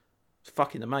hand, it's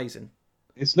fucking amazing.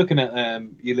 It's looking at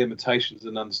your limitations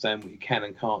and understand what you can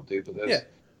and can't do. But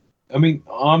I mean,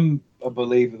 I'm a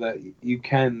believer that you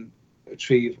can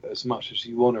achieve as much as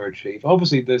you want to achieve.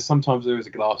 Obviously, there is a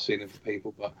glass ceiling for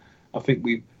people, but I think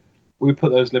we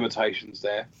put those limitations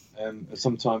there. And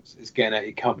sometimes it's getting out of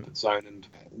your comfort zone and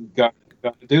go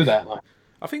to do that. Like,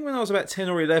 I think when I was about 10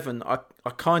 or 11, I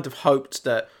kind of hoped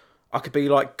that I could be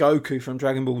like Goku from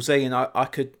Dragon Ball Z, and I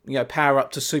could, you know, power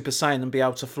up to Super Saiyan and be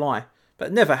able to fly. But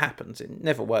it never happened. It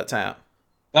never worked out.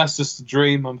 That's just a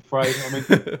dream, I'm afraid.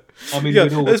 I mean, yeah,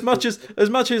 as much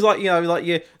as like, you know,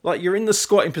 like you're in the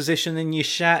squatting position and you're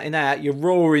shouting out, you're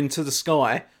roaring to the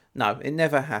sky. No, it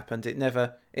never happened. It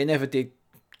never did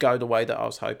go the way that I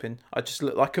was hoping. I just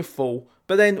looked like a fool.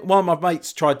 But then one of my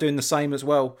mates tried doing the same as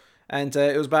well, and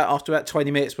it was after about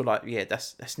 20 minutes. We're like, yeah,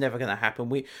 that's never going to happen.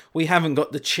 We haven't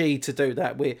got the chi to do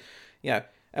that. You know,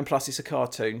 and plus it's a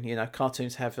cartoon. You know,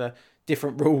 cartoons have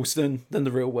different rules than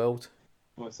the real world.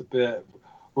 Well, it's a bit.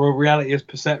 Well, reality is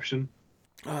perception.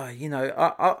 You know,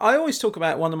 I always talk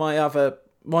about one of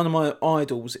my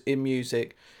idols in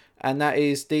music, and that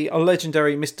is the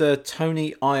legendary Mr.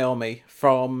 Tony Iommi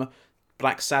from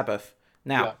Black Sabbath.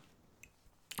 Now,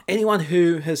 anyone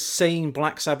who has seen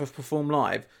Black Sabbath perform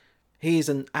live, he is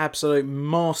an absolute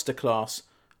masterclass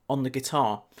on the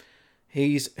guitar.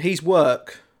 His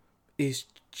work is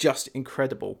just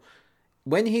incredible.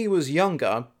 When he was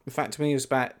younger, in fact, when he was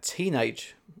about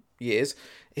teenage years,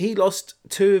 he lost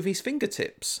 2 of his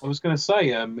fingertips. I was going to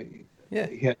say, I knew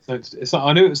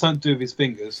it was something to do with his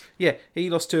fingers. Yeah, he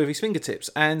lost 2 of his fingertips,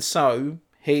 and so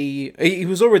he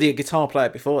was already a guitar player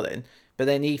before then, but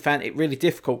then he found it really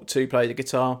difficult to play the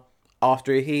guitar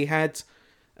after he had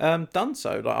done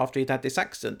so, like after he'd had this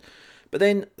accident. But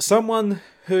then someone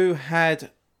who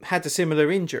had a similar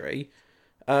injury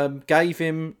gave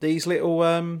him these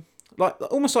little like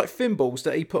almost like thimbles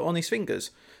that he put on his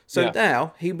fingers. So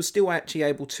now he was still actually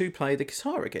able to play the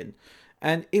guitar again.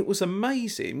 And it was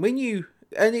amazing.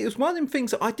 And it was one of them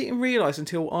things that I didn't realise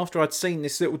until after I'd seen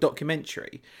this little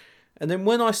documentary. And then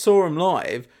when I saw him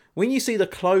live, when you see the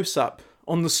close-up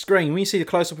on the screen, when you see the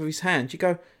close-up of his hand, you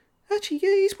go, actually,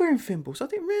 yeah, he's wearing thimbles. I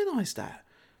didn't realise that.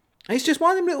 And it's just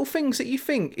one of them little things that you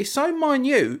think is so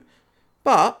minute,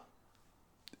 but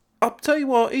I'll tell you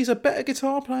what, he's a better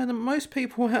guitar player than most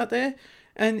people out there,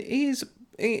 and it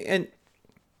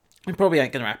probably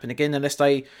ain't going to happen again unless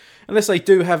they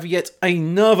do have yet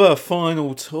another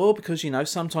final tour, because, you know,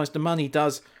 sometimes the money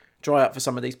does dry up for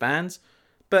some of these bands.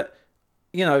 But,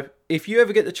 you know, if you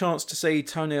ever get the chance to see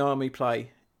Tony Iommi play,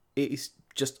 it is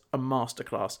just a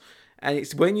masterclass. And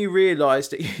it's when you realise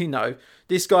that, you know,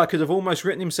 this guy could have almost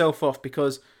written himself off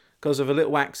because of a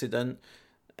little accident,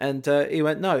 and he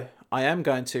went, no, I am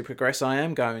going to progress, I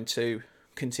am going to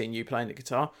continue playing the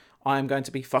guitar, I am going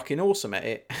to be fucking awesome at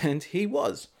it. And he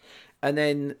was. And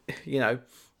then, you know,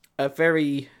 a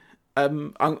very...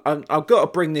 I've got to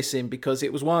bring this in because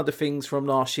it was one of the things from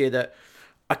last year that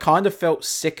I kind of felt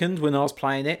sickened when I was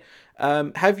playing it.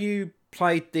 Have you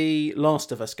played the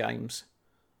Last of Us games?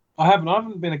 I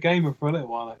haven't been a gamer for a little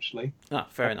while, actually. Ah,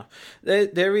 fair enough.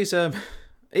 There is...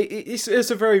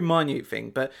 it's a very minute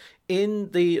thing, but in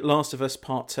the Last of Us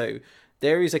Part 2,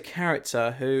 there is a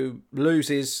character who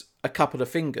loses a couple of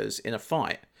fingers in a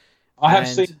fight. I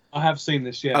have seen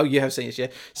this. Yeah. Oh, you have seen this, yeah.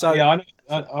 So yeah, I know.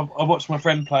 I watched my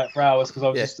friend play it for hours because I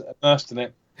was just immersed in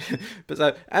it. But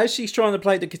so as she's trying to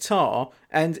play the guitar,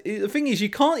 and the thing is, you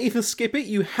can't even skip it.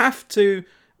 You have to,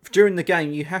 during the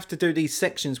game, you have to do these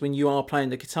sections when you are playing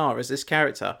the guitar as this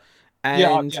character.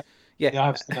 And yeah,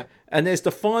 I've seen that. And there's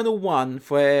the final one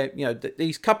where, you know,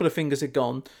 these couple of fingers are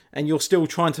gone, and you're still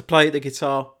trying to play the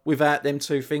guitar without them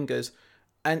two fingers.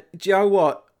 And do you know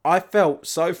what? I felt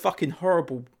so fucking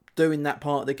horrible doing that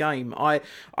part of the game. I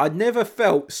never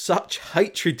felt such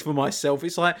hatred for myself.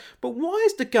 It's like, but why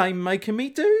is the game making me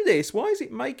do this? Why is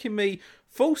it making me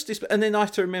force this? And then I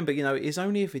have to remember, you know, it is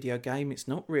only a video game. It's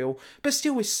not real. But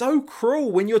still, it's so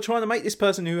cruel when you're trying to make this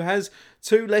person who has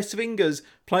two less fingers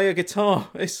play a guitar.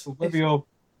 Whether you're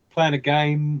playing a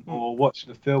game or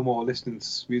watching a film or listening to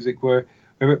music where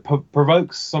it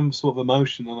provokes some sort of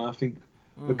emotion, and I think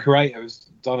the creator has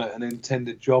done an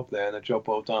intended job there, and a job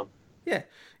well done.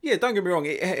 Yeah, don't get me wrong,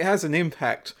 it has an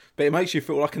impact, but it makes you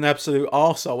feel like an absolute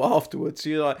arsehole afterwards.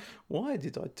 You're like, why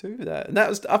did I do that? And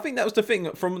I think that was the thing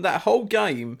from that whole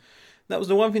game. That was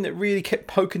the one thing that really kept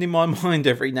poking in my mind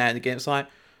every now and again. It's like,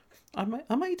 I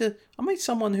made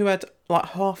someone who had like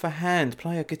half a hand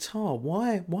play a guitar.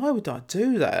 Why would I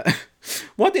do that?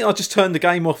 Why didn't I just turn the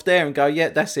game off there and go, yeah,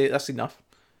 that's it, that's enough?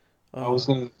 I was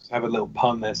going to have a little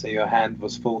pun there, so your hand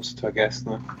was forced, I guess.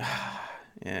 No?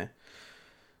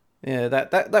 Yeah,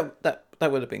 that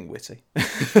would have been witty.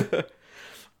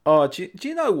 Oh, do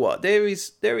you know what? There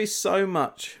is so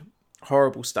much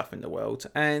horrible stuff in the world,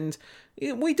 and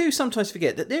we do sometimes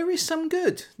forget that there is some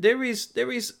good. There is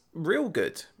real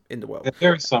good in the world.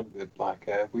 There is some good. Like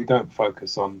we don't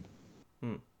focus on.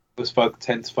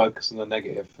 Tend to focus on the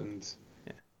negative,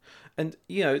 and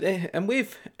you know, and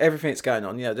with everything that's going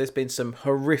on, you know, there's been some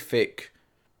horrific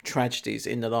tragedies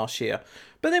in the last year,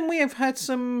 but then we have had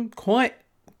some quite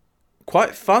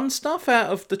fun stuff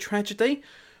out of the tragedy.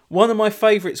 One of my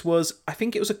favourites was, I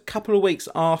think it was a couple of weeks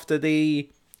after the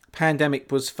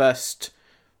pandemic was first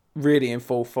really in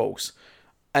full force.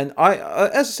 And I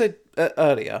as I said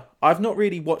earlier, I've not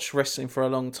really watched wrestling for a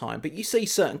long time, but you see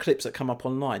certain clips that come up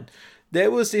online.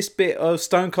 There was this bit of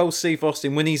Stone Cold Steve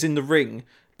Austin when he's in the ring,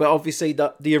 but obviously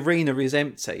the arena is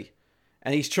empty.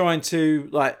 And he's trying to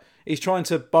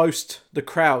boast the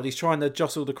crowd. He's trying to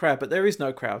jostle the crowd, but there is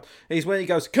no crowd. He's when he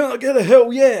goes, "Can I get a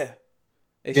hell yeah?"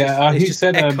 It's just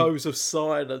said echoes of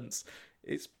silence.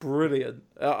 It's brilliant.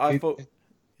 I thought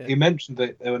he mentioned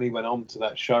that when he went on to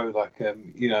that show, like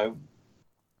you know,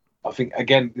 I think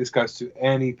again this goes to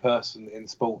any person in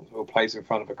sport who plays in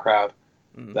front of a crowd,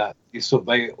 that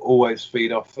they always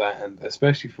feed off that, and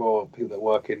especially for people that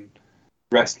work in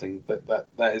wrestling,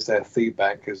 that is their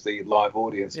feedback as the live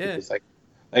audience, because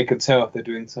they can tell if they're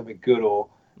doing something good or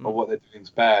what they're doing is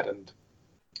bad.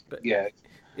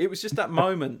 It was just that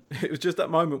moment. It was just that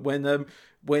moment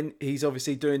when he's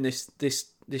obviously doing this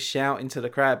shout into the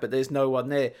crowd, but there's no one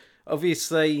there.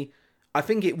 Obviously, I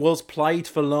think it was played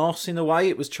for laughs in a way.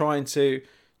 It was trying to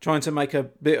make a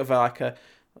bit of a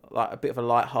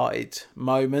light-hearted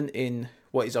moment in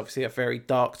what is obviously a very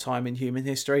dark time in human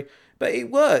history. But it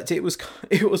worked. It was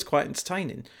quite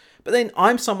entertaining. But then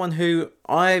I'm someone who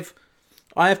I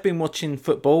have been watching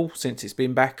football since it's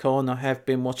been back on. I have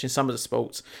been watching some of the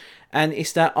sports, and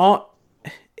it's that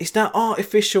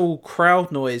artificial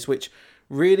crowd noise which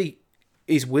really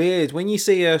is weird. When you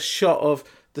see a shot of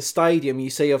the stadium,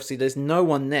 you see obviously there's no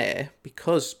one there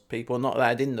because people are not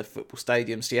allowed in the football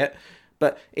stadiums yet.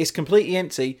 But it's completely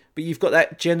empty. But you've got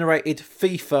that generated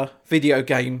FIFA video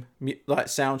game like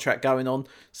soundtrack going on,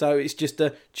 so it's just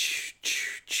a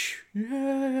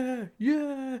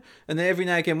yeah, and then every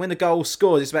now and again when the goal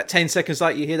scores, it's about 10 seconds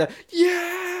later you hear the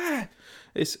yeah.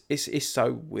 It's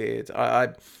so weird.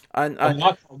 I like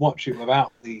to watch it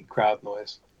without the crowd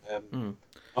noise.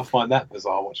 I find that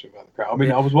bizarre watching without the crowd. I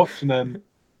mean, I was watching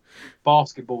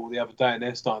basketball the other day, and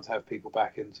they're starting to have people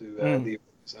back into the.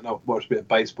 And I watched a bit of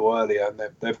baseball earlier, and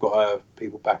they've got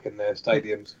people back in their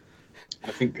stadiums.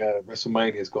 I think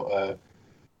WrestleMania's got I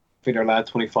think they're allowed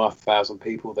 25,000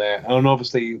 people there, and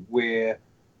obviously we're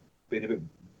being a bit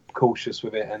cautious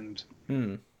with it, and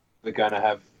we're going to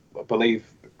have, I believe,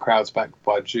 crowds back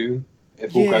by June.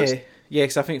 If all goes. Yeah,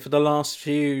 because I think for the last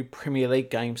few Premier League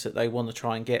games that they want to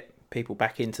try and get people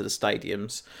back into the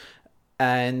stadiums,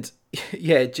 and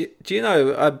yeah, do you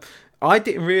know? I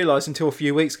didn't realise until a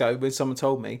few weeks ago when someone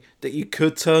told me that you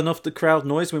could turn off the crowd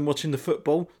noise when watching the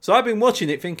football. So I've been watching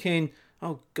it thinking,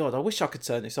 oh God, I wish I could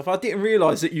turn this off. I didn't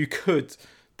realise that you could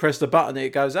press the button and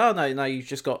it goes, oh no, you've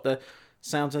just got the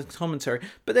sounds and commentary.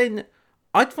 But then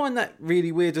I'd find that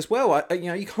really weird as well.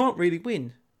 You can't really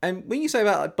win. And when you say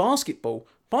about like basketball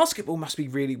must be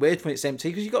really weird when it's empty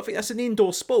because you've got to think that's an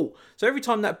indoor sport. So every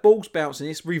time that ball's bouncing,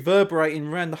 it's reverberating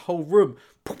around the whole room.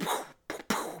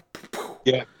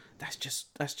 Yeah, that's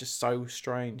just so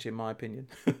strange in my opinion.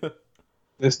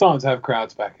 They're starting to have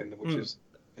crowds back in, which is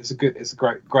it's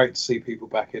great to see people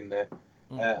back in there.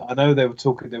 I know there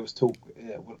was talk.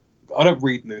 I don't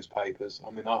read newspapers.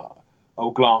 I mean,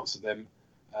 I'll glance at them.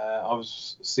 I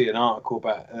was seeing an article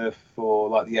about for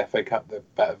like the FA Cup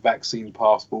about vaccine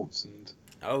passports and.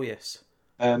 Oh yes.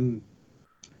 I don't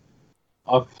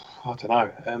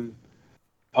know.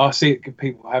 I see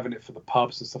people having it for the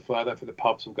pubs and stuff like that. I don't think the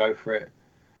pubs will go for it.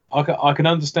 I can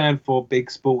understand for big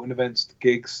sporting events,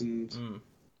 gigs, and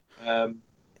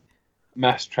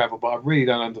mass travel, but I really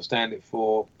don't understand it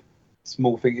for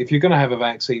small things. If you're going to have a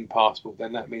vaccine passport,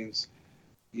 then that means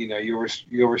you're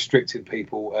restricting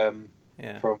people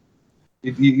from.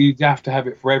 You have to have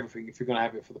it for everything. If you're going to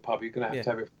have it for the pub, you're going to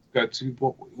have it. Go to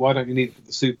why don't you need it for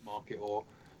the supermarket or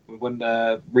when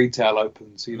retail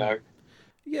opens?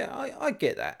 Yeah, I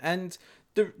get that, and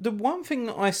the one thing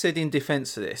that I said in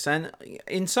defence of this, and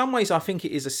in some ways I think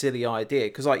it is a silly idea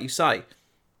because, like you say,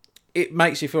 it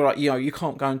makes you feel like you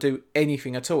can't go and do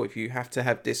anything at all if you have to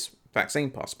have this vaccine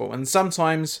passport, and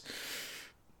sometimes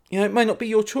it may not be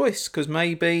your choice because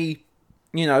maybe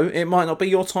it might not be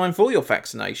your time for your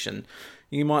vaccination.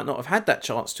 You might not have had that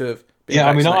chance to have been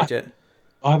vaccinated yet.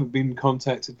 I haven't been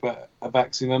contacted for a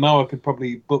vaccine. I know I could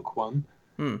probably book one,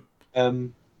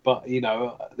 but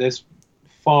there's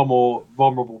far more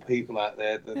vulnerable people out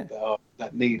there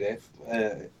that need it.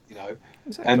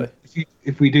 Exactly. And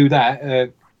if we do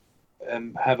that,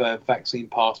 have a vaccine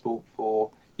passport for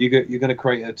you're going to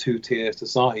create a two-tier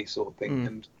society sort of thing,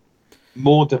 and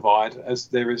more divide as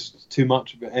there is too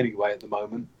much of it anyway at the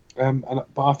moment.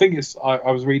 But I think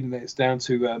I was reading that it's down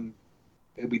to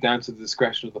it'll be down to the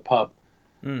discretion of the pub.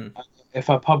 If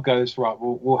a pub goes right,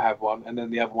 we'll have one, and then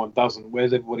the other one doesn't.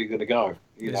 Where's everybody going to go?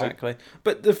 Exactly.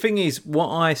 But the thing is, what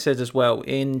I said as well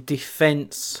in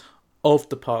defence of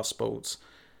the passports,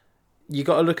 you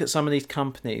got to look at some of these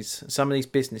companies, some of these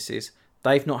businesses.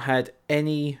 They've not had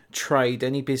any trade,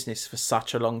 any business for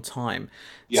such a long time.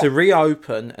 To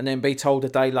reopen and then be told a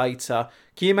day later,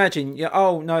 can you imagine?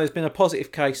 Oh no, there's been a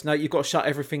positive case. No, you've got to shut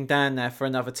everything down now for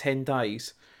another 10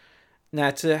 days. Now,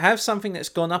 to have something that's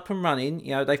gone up and running,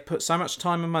 they've put so much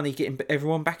time and money getting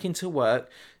everyone back into work.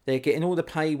 They're getting all the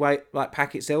pay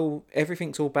packets.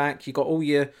 Everything's all back. You got all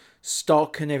your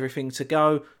stock and everything to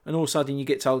go, and all of a sudden you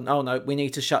get told, "Oh no, we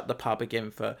need to shut the pub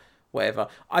again for whatever."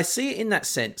 I see it in that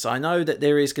sense. I know that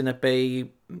there's going to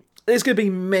be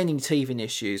many teething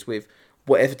issues with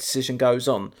whatever decision goes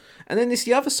on, and then there's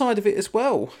the other side of it as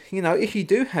well. If you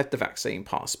do have the vaccine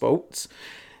passports.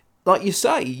 Like you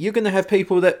say, you're going to have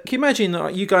people that... Can you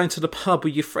imagine you going to the pub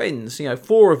with your friends?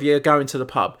 4 of you are going to the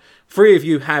pub. 3 of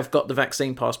you have got the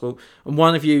vaccine passport, and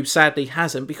 1 of you sadly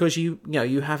hasn't because you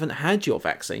haven't had your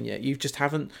vaccine yet. You just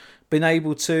haven't been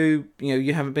able to...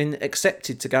 you haven't been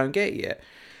accepted to go and get it yet.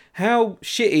 How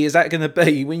shitty is that going to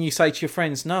be when you say to your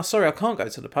friends, "No, sorry, I can't go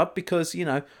to the pub because,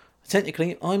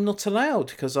 technically I'm not allowed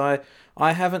because I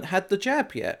haven't had the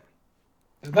jab yet."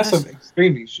 That's an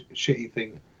extremely shitty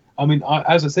thing. I mean,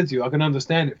 as I said to you, I can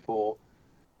understand it for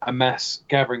a mass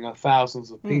gathering of thousands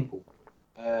of people.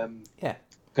 I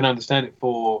can understand it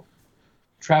for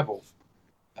travel,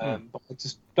 but I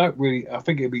just don't really. I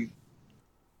think it'd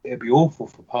be awful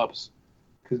for pubs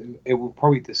because it will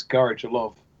probably discourage a lot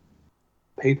of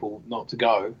people not to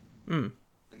go, and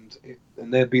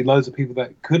there'd be loads of people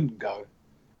that couldn't go,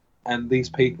 and these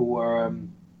people are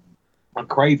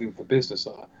craving for business.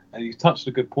 And you touched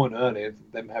a good point earlier,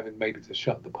 them having maybe to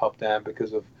shut the pub down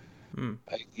because of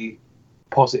a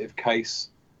positive case.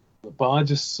 But I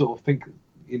just sort of think,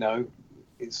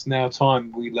 it's now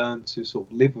time we learn to sort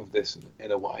of live with this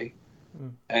in a way.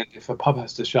 And if a pub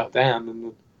has to shut down,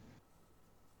 then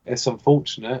it's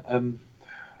unfortunate. I'm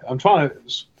trying to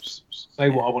say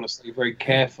what I want to say very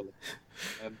carefully.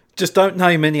 Just don't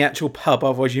name any actual pub,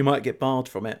 otherwise you might get barred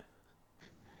from it.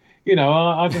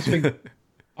 I just think...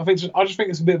 I just think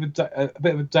it's a bit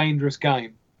of a dangerous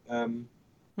game. No,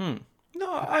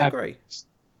 I agree.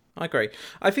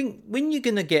 I think when you're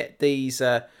going to get these,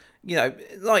 like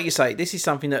you say, this is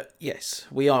something that yes,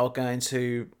 we are going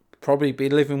to probably be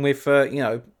living with for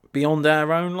beyond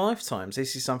our own lifetimes.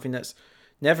 This is something that's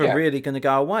never really going to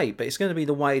go away, but it's going to be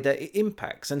the way that it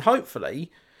impacts. And hopefully,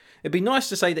 it'd be nice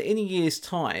to say that in a year's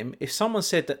time, if someone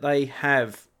said that they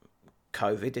have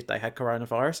COVID, if they had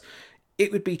coronavirus,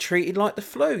 it would be treated like the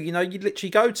flu. You'd literally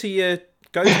go to your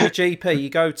GP, you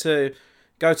go to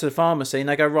go to the pharmacy and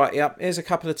they go, right, yep, here's a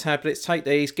couple of tablets, take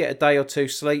these, get a day or two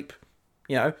sleep,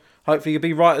 hopefully you'll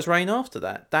be right as rain after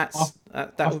that. That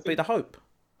would be the hope.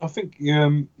 I think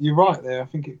you're right there. I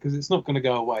think because it's not going to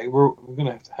go away. We're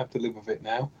going to have to live with it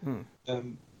now.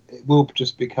 It will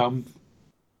just become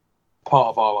part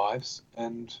of our lives,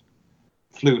 and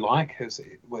flu-like, as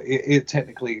it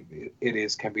technically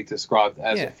can be described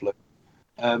as a flu.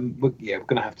 We're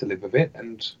going to have to live with it,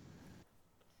 and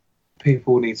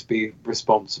people need to be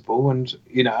responsible. And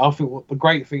I think what the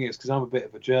great thing is, because I'm a bit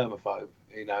of a germaphobe.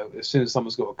 As soon as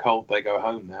someone's got a cold, they go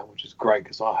home now, which is great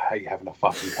because I hate having a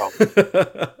fucking cold.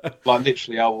 Like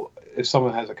literally, if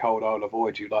someone has a cold, I'll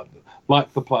avoid you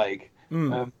like the plague.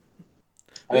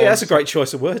 That's a great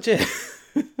choice of words. Yeah.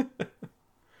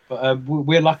 But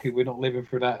we're lucky we're not living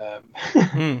through that.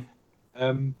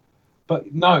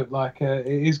 But no, it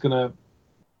is going to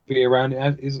be around.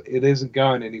 It isn't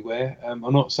going anywhere. I'm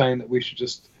not saying that we should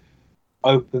just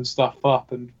open stuff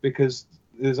up, and because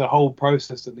there's a whole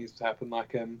process that needs to happen. I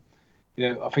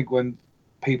think when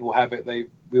people have it, they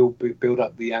will build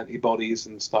up the antibodies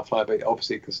and stuff like that.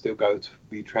 Obviously, it can still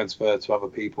be transferred to other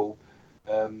people.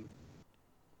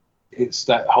 It's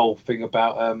that whole thing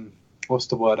about what's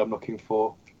the word I'm looking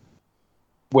for,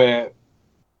 where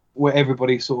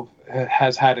everybody sort of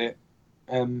has had it.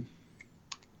 I don't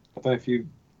know if you.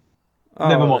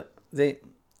 Never mind.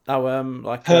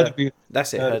 Herd immunity.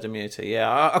 That's it. Herd immunity.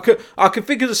 Yeah, I could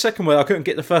figure the second word. I couldn't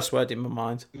get the first word in my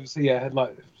mind.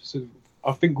 So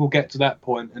I think we'll get to that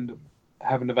point, and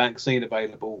having a vaccine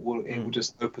available will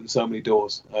just open so many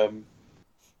doors.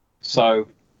 So,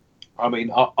 I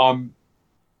mean, I'm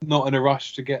not in a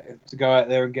rush to go out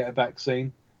there and get a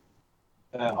vaccine.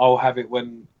 I'll have it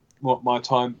when my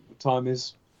time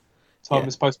is.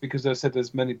 Is supposed to, because as I said,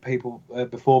 there's many people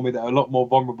before me that are a lot more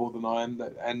vulnerable than I am,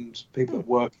 and people that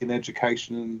work in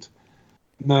education and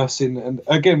nursing. And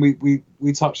again, we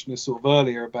touched on this sort of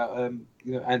earlier about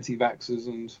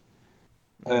anti-vaxxers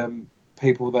and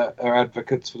people that are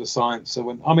advocates for the science. So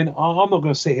I'm not going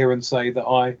to sit here and say that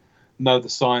I know the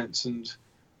science and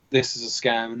this is a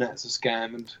scam and that's a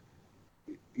scam, and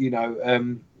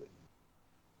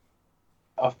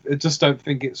I just don't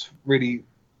think it's really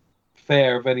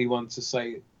fair of anyone to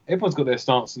say. Everyone's got their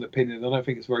stance and opinion. I don't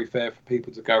think it's very fair for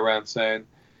people to go around saying,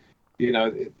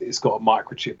 it's got a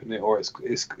microchip in it, or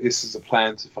this is a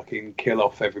plan to fucking kill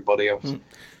off everybody else. I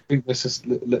think this is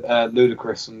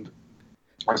ludicrous. And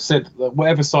I said,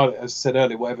 whatever side, as I said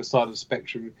earlier, whatever side of the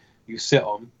spectrum you sit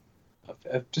on,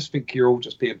 I just think you're all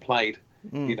just being played.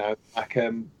 We're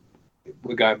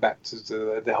going back to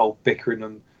the whole bickering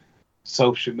on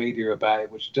social media about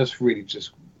it, which just really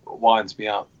just winds me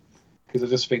up. Because I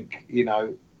just think,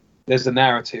 there's a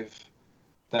narrative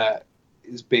that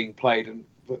is being played, and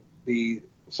the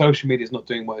social media is not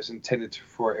doing what it's intended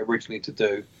for it originally to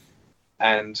do,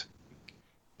 and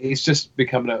it's just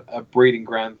becoming a breeding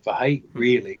ground for hate,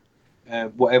 really.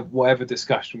 Whatever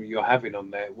discussion you're having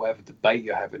on there, whatever debate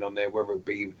you're having on there, whether it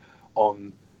be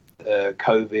on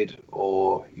COVID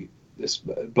or this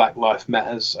Black Lives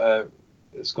Matters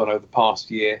that's gone over the past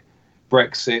year,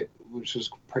 Brexit, which was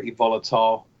pretty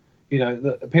volatile.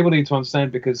 People need to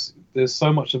understand, because there's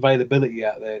so much availability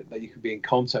out there that you can be in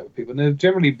contact with people. And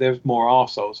there's more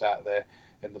arseholes out there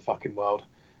in the fucking world.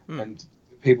 And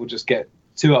people just get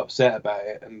too upset about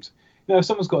it. And, if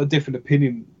someone's got a different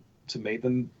opinion to me,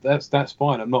 then that's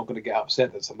fine. I'm not going to get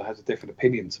upset that someone has a different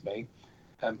opinion to me,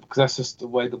 because that's just the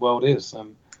way the world is.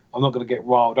 I'm not going to get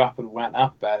riled up and rant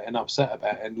up about it and upset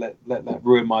about it and let that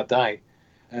ruin my day.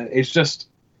 It's just,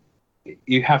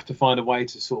 you have to find a way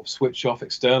to sort of switch off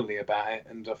externally about it,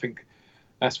 and I think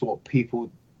that's what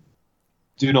people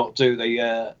do not do.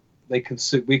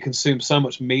 We consume so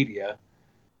much media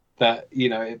that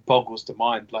it boggles the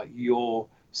mind. Like, your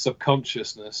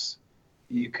subconsciousness,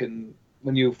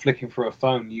 when you're flicking through a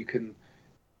phone, you can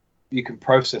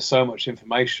process so much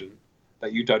information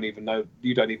that you don't even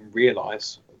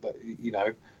realize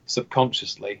that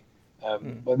subconsciously.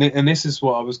 And this is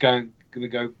what I was going to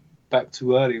go back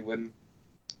to earlier, when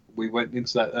we went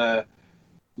into that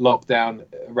lockdown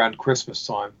around Christmas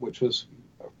time, which was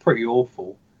pretty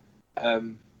awful.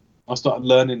 I started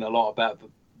learning a lot about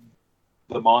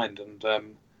the mind, and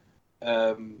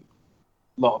a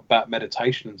lot about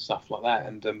meditation and stuff like that.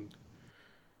 And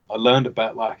I learned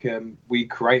about we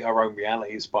create our own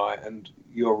realities and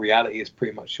your reality is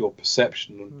pretty much your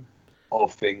perception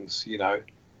of things,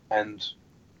 and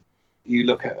you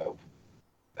look at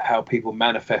how people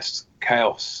manifest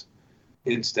chaos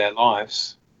into their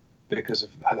lives because of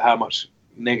how much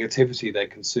negativity they're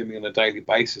consuming on a daily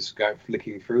basis,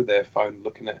 flicking through their phone,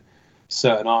 looking at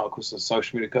certain articles on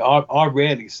social media. I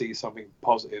rarely see something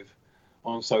positive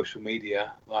on social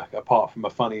media, like apart from a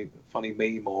funny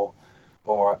meme or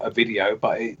a video.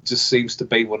 But it just seems to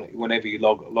be whenever you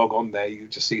log on there, you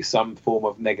just see some form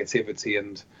of negativity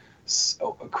and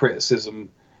criticism.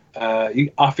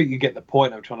 I think you get the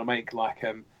point I'm trying to make. Like,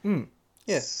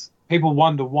 Yes, people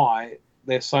wonder why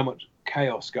there's so much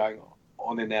chaos going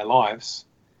on in their lives.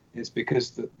 It's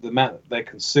because the amount that they're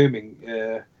consuming.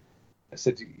 I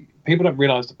said people don't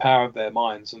realize the power of their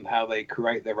minds and how they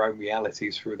create their own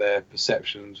realities through their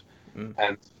perceptions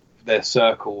and their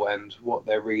circle and what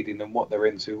they're reading and what they're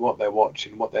into, what they're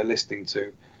watching, what they're listening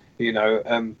to.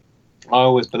 I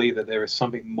always believe that there is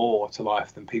something more to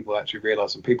life than people actually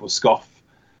realize, and people scoff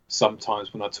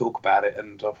sometimes when I talk about it,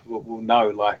 and will know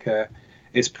like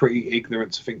it's pretty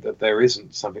ignorant to think that there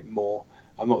isn't something more.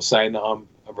 I'm not saying that I'm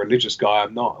a religious guy.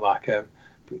 I'm not like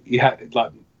you had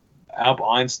like Albert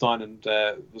Einstein and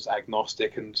was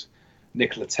agnostic, and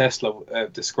Nikola Tesla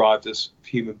described as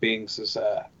human beings as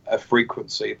a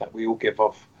frequency that we all give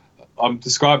off. I'm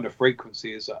describing a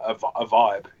frequency as a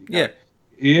vibe. Yeah.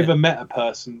 You ever met a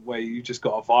person where you just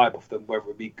got a vibe off them, whether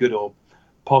it be good or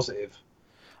positive?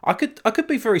 I could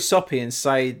be very soppy and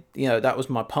say, that was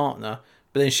my partner,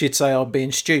 but then she'd say I'm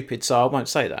being stupid, so I won't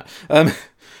say that.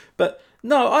 But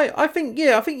no, I think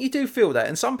you do feel that,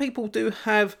 and some people do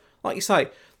have, like you say,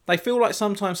 they feel like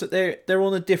sometimes that they're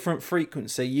on a different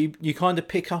frequency. You kind of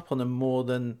pick up on them more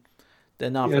than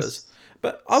others. Yes.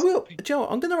 But I will, Joe.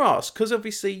 I'm going to ask, because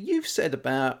obviously you've said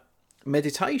about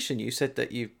meditation. You said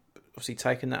that you've obviously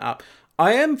taken that up.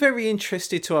 I am very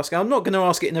interested to ask. I'm not going to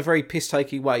ask it in a very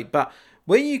piss-takey way, but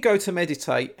when you go to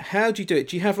meditate, how do you do it?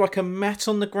 Do you have like a mat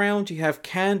on the ground? Do you have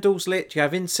candles lit? Do you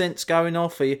have incense going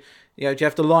off? Do you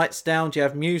have the lights down? Do you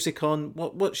have music on?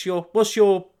 What's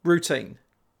your routine?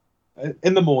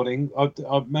 In the morning, I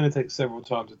meditate several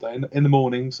times a day. In the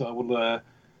mornings, I will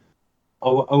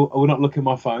not look at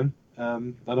my phone. I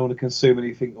don't want to consume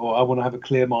anything, or I want to have a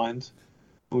clear mind.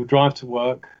 I'll drive to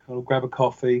work. I'll grab a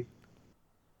coffee.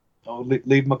 I'll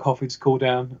leave my coffee to cool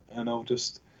down, and I'll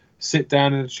just sit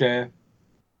down in a chair.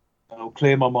 And I'll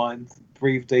clear my mind,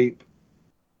 breathe deep,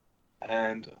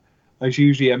 and I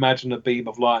usually imagine a beam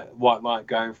of white light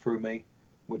going through me,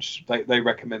 which they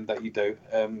recommend that you do.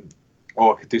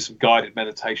 Or I could do some guided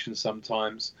meditation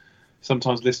sometimes.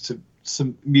 Sometimes listen to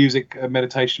some music,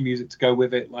 meditation music to go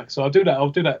with it. So I'll do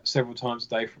that several times a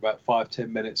day for about 5-10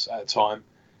 minutes at a time.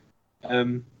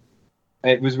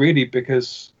 It was really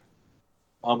because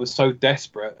I was so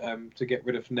desperate to get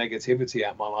rid of negativity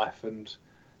out of my life and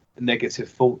negative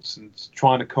thoughts, and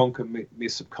trying to conquer my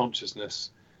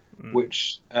subconsciousness,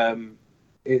 which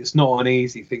it's not an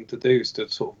easy thing to do, is to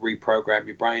sort of reprogram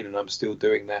your brain, and I'm still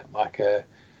doing that.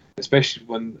 Especially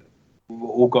when we've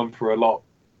all gone through a lot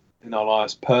in our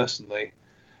lives personally,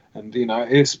 and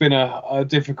it's been a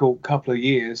difficult couple of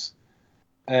years,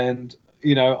 and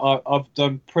I've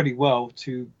done pretty well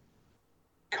to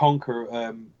conquer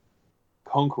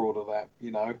all of that.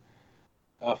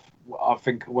 I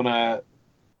think when I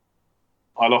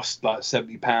lost like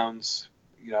 70 pounds,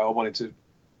 I wanted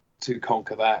to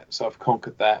conquer that, so I've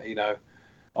conquered that.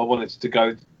 I wanted to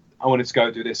go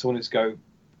do this. I wanted to go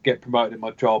get promoted in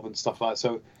my job and stuff like that.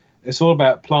 So it's all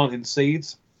about planting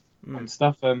seeds and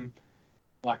stuff.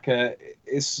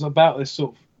 It's about this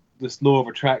law of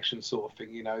attraction sort of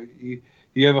thing.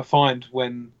 You ever find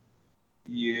when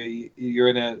you're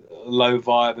in a low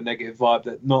vibe, a negative vibe,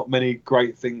 that not many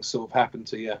great things sort of happen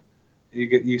to you.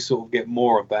 You sort of get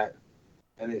more of that.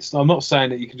 And I'm not saying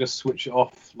that you can just switch it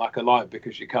off like a light,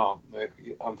 because you can't.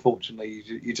 Unfortunately,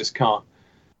 you just can't.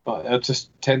 But I just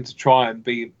tend to try and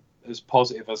be as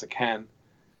positive as I can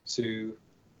to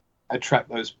attract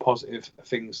those positive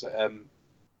things that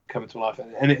come into life.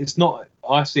 And it's not,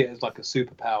 I see it as like a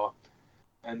superpower,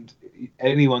 and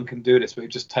anyone can do this, but it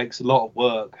just takes a lot of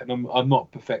work, and I'm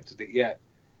not perfected it yet.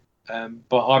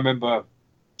 But I remember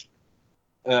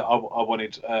I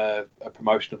wanted a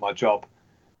promotion at my job,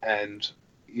 and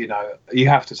you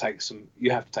have to take some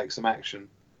action.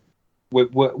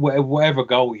 Whatever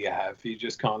goal you have, you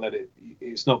just can't let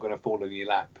it's not going to fall in your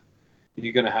lap.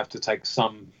 You're going to have to take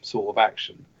some sort of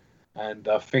action. And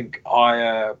I think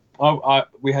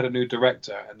we had a new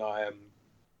director, and I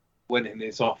went in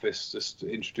his office just to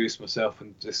introduce myself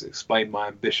and just explain my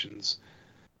ambitions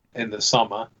in the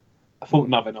summer. I thought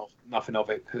nothing of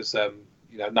it, because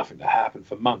nothing had happened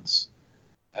for months.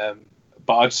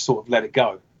 But I just sort of let it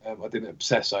go. I didn't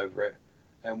obsess over it,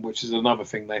 which is another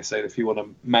thing they say. If you want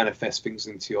to manifest things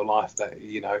into your life, that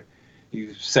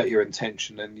you set your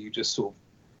intention and you just sort of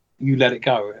you let it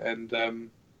go. And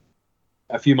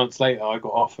a few months later, I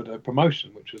got offered a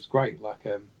promotion, which was great.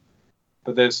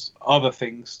 But there's other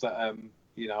things that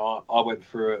You know, I went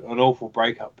through an awful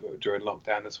breakup during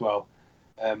lockdown as well,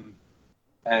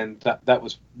 and that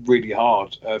was really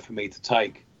hard for me to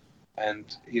take.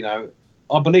 And you know,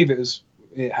 I believe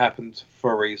it happened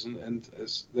for a reason, and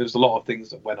there's a lot of things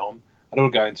that went on. I don't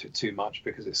want to go into it too much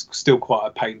because it's still quite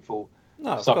a painful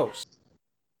No, of subject.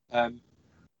 course.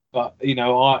 But you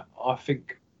know, I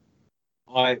think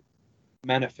I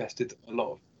manifested a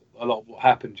lot of what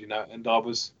happened, you know, and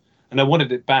I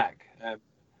wanted it back,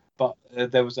 but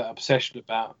there was that obsession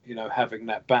about, you know, having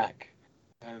that back,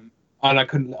 and I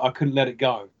couldn't let it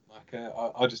go. Like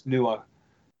I just knew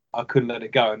I couldn't let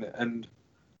it go, and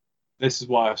this is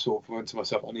why I sort of went to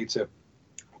myself, I need to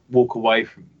walk away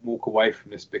from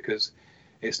this because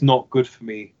it's not good for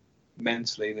me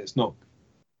mentally, and it's not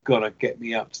gonna get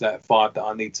me up to that vibe that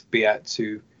I need to be at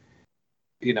to,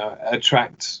 you know,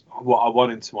 attract what I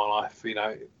want into my life. You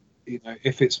know,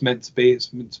 if it's meant to be,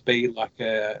 it's meant to be. Like,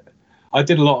 I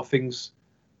did a lot of things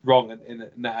wrong in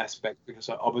that aspect because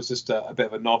I was just a bit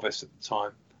of a novice at the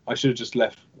time. I should have just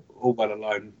left all well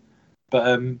alone.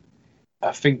 But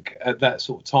I think at that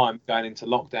sort of time, going into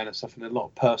lockdown and stuff, and a lot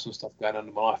of personal stuff going on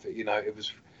in my life, you know, it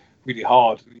was really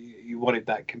hard. You wanted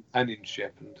that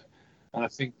companionship, and I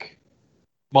think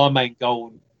my main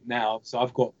goal now, so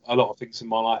I've got a lot of things in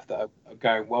my life that are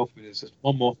going well for me. There's just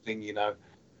one more thing, you know.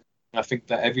 I think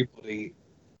that everybody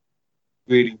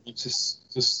really wants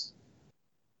just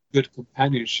good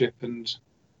companionship and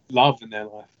love in their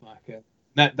life. Like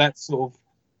that's sort of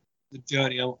the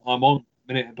journey I'm on at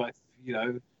the minute. But you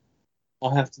know,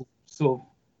 I have to sort of.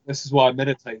 This is why I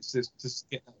meditate, just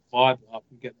get that vibe up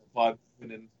and get that vibe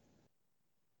going and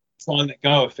try and let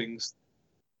go of things.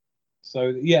 So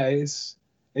yeah, it's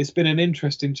been an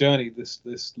interesting journey this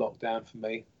lockdown for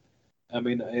me. I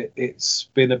mean, it's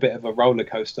been a bit of a roller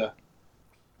coaster,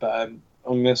 but I'm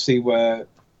going to see where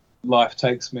life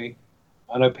takes me.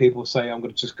 I know people say I'm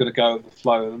just going to go with the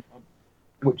flow,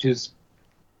 which is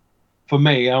for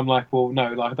me. I'm like, well,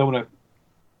 no, like I don't want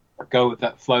to go with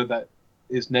that flow that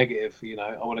is negative. You know,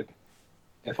 I want to.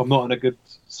 If I'm not in a good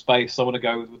space, I want to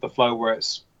go with the flow where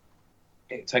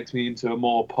it takes me into a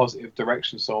more positive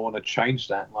direction. So I want to change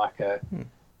that. Like,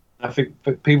 I think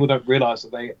people don't realise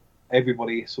that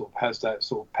everybody sort of has that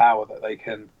sort of power that they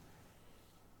can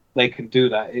do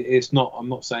that. It's not. I'm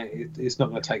not saying it's not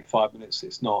going to take 5 minutes.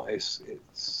 It's not.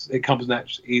 It comes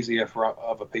easier for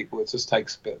other people. It just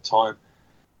takes a bit of time.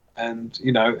 And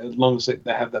you know, as long as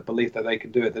they have that belief that they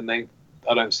can do it, then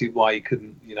I don't see why you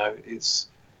couldn't. You know, it's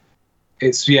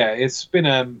been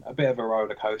a bit of a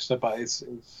roller coaster, but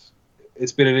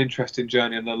it's been an interesting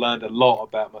journey, and I learned a lot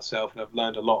about myself, and I've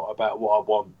learned a lot about what I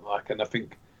want. Like, and I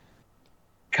think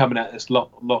coming out of this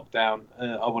lockdown,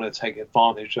 I want to take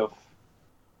advantage of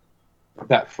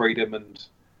that freedom and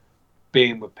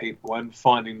being with people and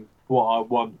finding what I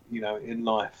want, you know, in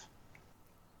life.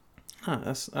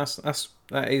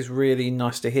 That is really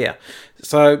nice to hear.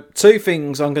 So, two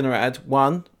things I'm going to add.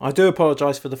 One, I do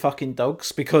apologise for the fucking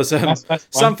dogs because That's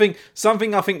something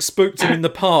I think spooked them in the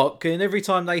park, and every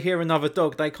time they hear another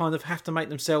dog, they kind of have to make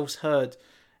themselves heard.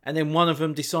 And then one of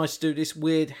them decides to do this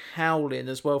weird howling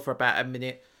as well for about a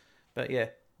minute. But yeah,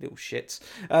 little shits.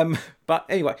 But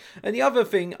anyway, and the other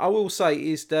thing I will say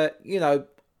is that, you know,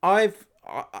 I've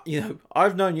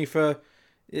known you for.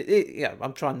 Yeah,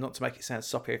 I'm trying not to make it sound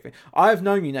soppy or anything. I've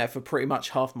known you now for pretty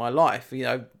much half my life. You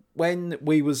know, when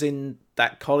we was in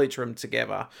that college room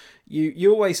together,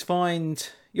 you always find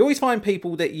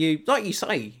people that you, like you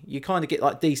say, you kind of get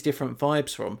like these different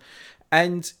vibes from.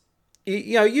 And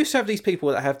you know, you used to have these people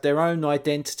that have their own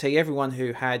identity, everyone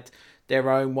who had their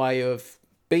own way of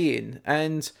being.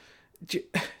 And do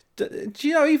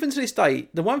you know, even to this day,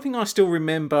 the one thing I still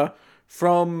remember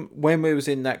from when we was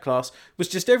in that class was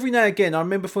just every now and again, I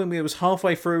remember when we was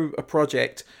halfway through a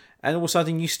project and all of a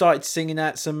sudden you started singing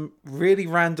out some really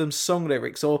random song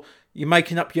lyrics, or you're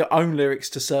making up your own lyrics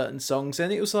to certain songs,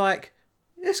 and it was like,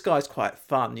 this guy's quite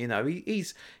fun, you know.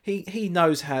 He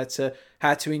knows how to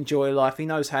enjoy life. He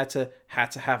knows how to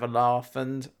have a laugh,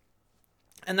 and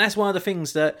that's one of the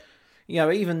things that, you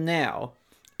know, even now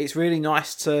it's really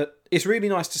nice to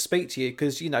speak to you,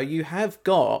 because you know, you have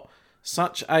got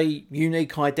such a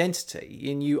unique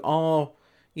identity, and you are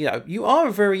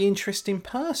a very interesting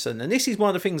person. And this is one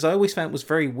of the things I always found was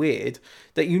very weird,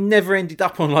 that you never ended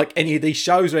up on like any of these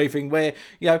shows or anything where,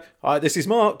 you know, hi, this is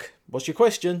Mark, what's your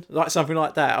question? Like something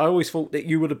like that. I always thought that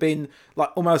you would have been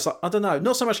like almost like, I don't know,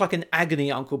 not so much like an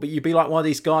agony uncle, but you'd be like one of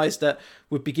these guys that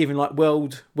would be giving like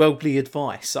worldly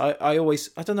advice. I always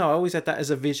had that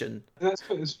as a vision.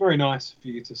 It's very nice for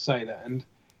you to say that, and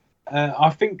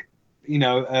I think, you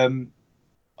know,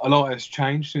 a lot has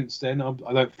changed since then. I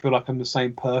don't feel like I'm the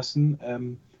same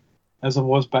person. as I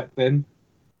was back then.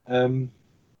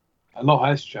 A lot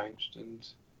has changed, and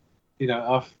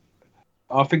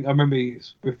I think I remember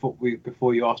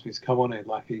before you asked me to come on it,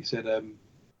 like he said,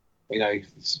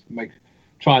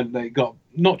 got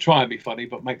not try and be funny,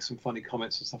 but make some funny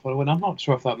comments and stuff. When I'm not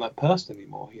sure if I'm that person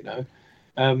anymore,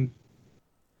 and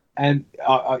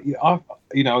you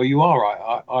are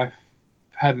right. I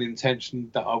had an intention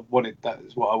that I wanted. That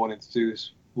is what I wanted to do.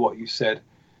 Is what you said,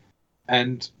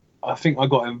 and I think I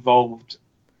got involved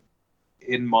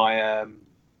in my.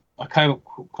 I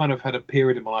kind of had a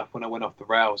period in my life when I went off the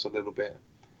rails a little bit,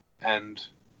 and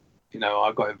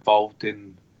I got involved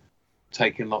in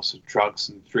taking lots of drugs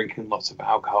and drinking lots of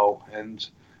alcohol, and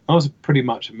I was pretty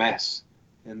much a mess.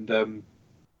 And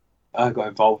I got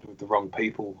involved with the wrong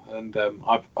people, and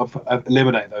I've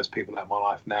eliminated those people out of my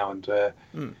life now, and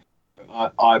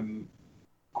I'm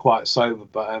quite sober.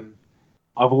 But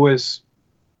I've always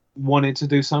wanted to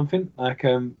do something,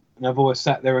 and I've always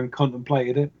sat there and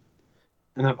contemplated it.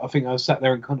 And I think I sat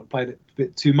there and contemplated it a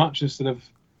bit too much instead of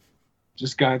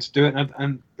just going to do it.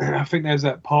 And I think there's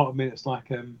that part of me that's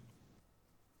like, in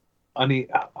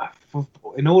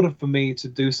order for me to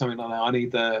do something like that, I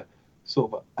need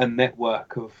sort of a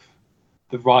network of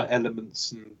the right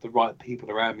elements and the right people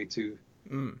around me to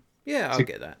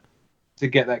get that, to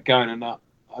get that going. And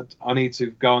I need to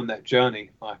go on that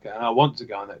journey, and I want to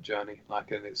go on that journey,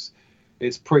 and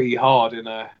it's pretty hard in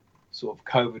a sort of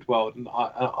COVID world, and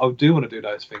I do want to do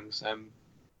those things.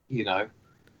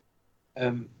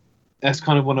 That's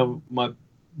kind of one of my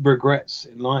regrets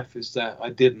in life, is that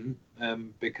I didn't,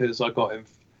 because I got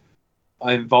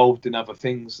involved in other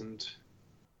things, and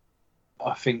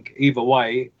I think either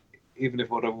way, even if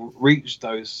I would have reached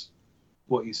those,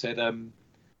 what you said,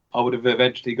 I would have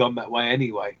eventually gone that way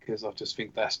anyway, because I just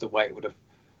think that's the way it would have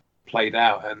played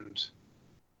out. And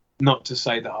not to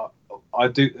say that I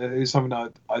do, it's something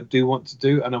that I do want to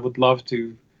do, and I would love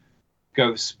to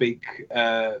go speak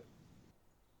to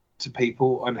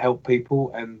people and help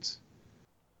people and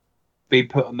be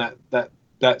put on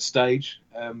that stage.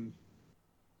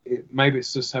 Maybe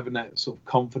it's just having that sort of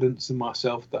confidence in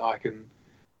myself that I can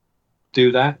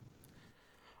do that.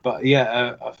 But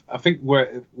yeah, I think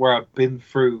where I've been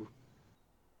through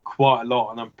quite a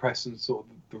lot, and I'm pressing sort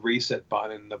of the reset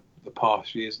button in the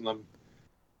past years, and I'm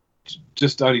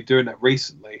just only doing that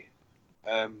recently.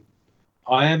 I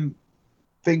am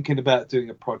thinking about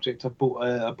doing a project. I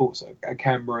bought a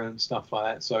camera and stuff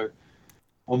like that, so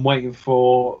I'm waiting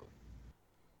for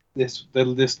this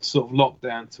sort of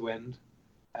lockdown to end.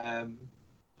 I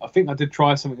think I did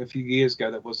try something a few years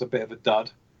ago that was a bit of a dud,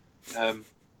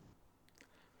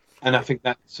 and I think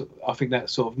that sort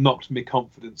of knocked me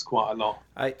confidence quite a lot.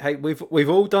 Hey, we've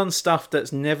all done stuff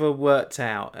that's never worked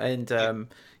out, and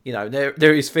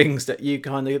there is things that you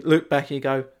kind of look back and you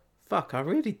go, "Fuck, I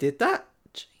really did that."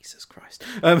 Jesus Christ.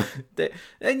 And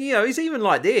it's even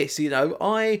like this.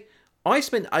 I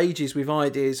spent ages with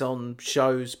ideas on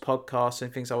shows, podcasts,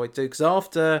 and things I would do, because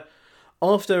after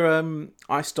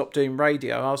I stopped doing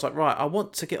radio, I was like, right, I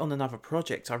want to get on another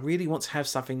project. I really want to have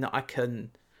something that I can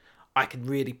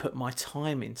really put my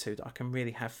time into, that I can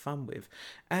really have fun with.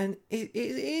 And it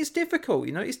is difficult,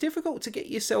 it's difficult to get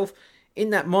yourself in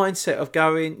that mindset of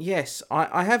going, yes,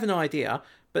 I have an idea,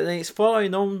 but then it's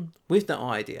following on with that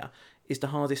idea is the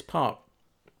hardest part.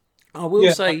 I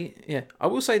will say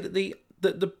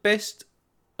that the best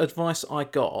advice I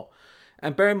got,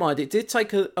 and bear in mind, it did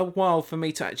take a while for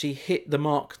me to actually hit the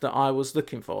mark that I was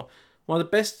looking for. One of the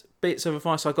best bits of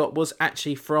advice I got was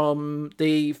actually from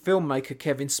the filmmaker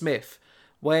Kevin Smith,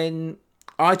 when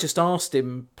I just asked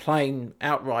him plain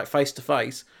outright, face to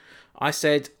face. I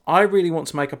said, I really want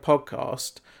to make a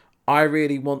podcast. I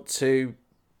really want to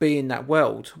be in that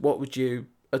world. What would you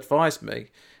advise me?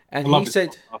 And he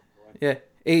said, yeah,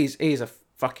 he's a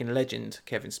fucking legend,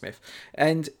 Kevin Smith.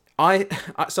 And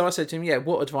so I said to him, yeah,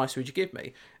 what advice would you give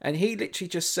me? And he literally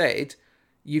just said,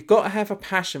 you've got to have a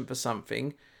passion for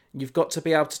something. You've got to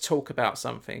be able to talk about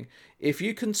something. If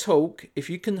you can talk, if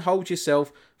you can hold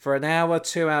yourself for an hour,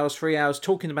 2 hours, 3 hours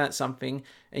talking about something,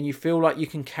 and you feel like you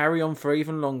can carry on for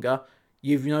even longer,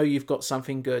 you've got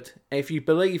something good. If you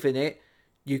believe in it,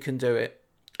 you can do it.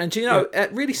 And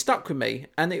it really stuck with me.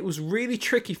 And it was really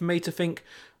tricky for me to think,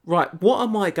 right, what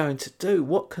am I going to do?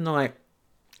 What can I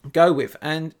go with?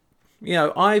 And,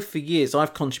 for years,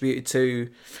 I've contributed to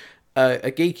a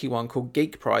geeky one called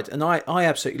Geek Pride. And I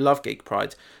absolutely love Geek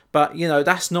Pride. But,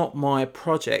 that's not my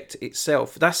project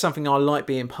itself. That's something I like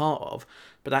being part of,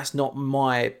 but that's not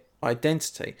my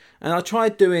identity. And I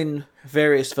tried doing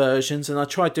various versions, and I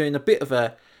tried doing a bit of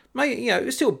it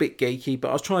was still a bit geeky, but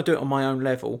I was trying to do it on my own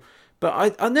level.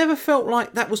 But I never felt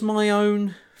like that was my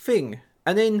own thing.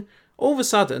 And then, all of a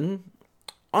sudden,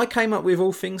 I came up with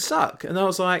All Things Suck, and I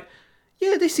was like,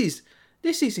 yeah, this is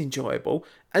enjoyable.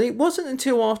 And it wasn't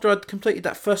until after I'd completed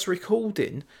that first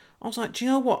recording, I was like, do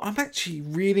you know what? I'm actually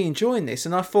really enjoying this.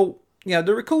 And I thought,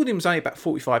 the recording was only about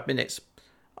 45 minutes.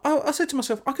 I said to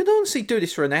myself, I could honestly do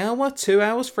this for an hour, 2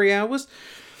 hours, 3 hours.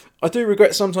 I do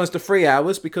regret sometimes the 3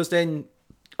 hours, because then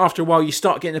after a while you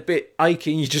start getting a bit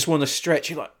achy and you just want to stretch.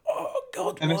 You're like, oh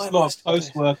God, and it's a lot of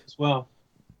post work as well.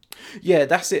 Yeah,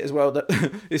 that's it as well.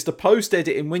 That it's the post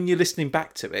editing when you're listening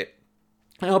back to it.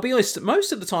 And I'll be honest,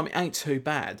 most of the time it ain't too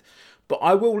bad, but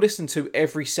I will listen to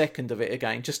every second of it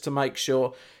again just to make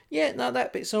sure, yeah, no,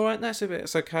 that bit's all right, that's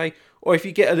okay. Or if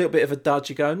you get a little bit of a dud,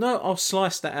 you go, no, I'll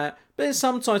slice that out. But then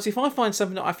sometimes if I find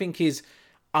something that I think is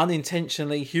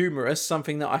unintentionally humorous,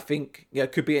 something that I think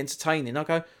could be entertaining, I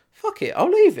go, fuck it, I'll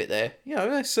leave it there.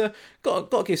 It's got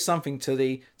to give something to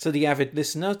the avid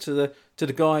listener, to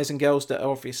the guys and girls that are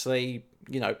obviously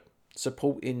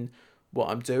supporting what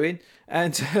I'm doing.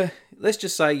 And let's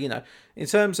just say, in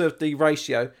terms of the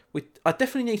ratio, I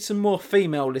definitely need some more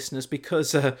female listeners,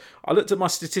 because I looked at my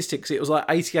statistics. It was like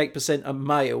 88% are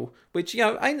male, which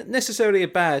ain't necessarily a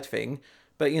bad thing.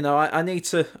 But I need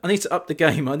to up the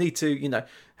game. I need to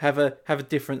have a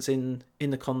difference in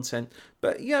the content.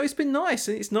 But it's been nice.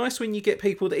 It's nice when you get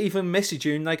people that even message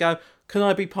you and they go, "Can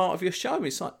I be part of your show?" And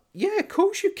it's like, yeah, of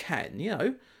course you can.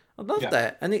 I love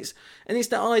that. And it's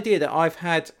that idea that I've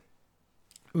had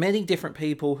many different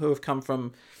people who have come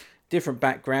from different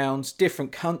backgrounds,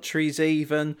 different countries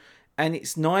even, and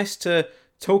it's nice to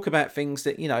talk about things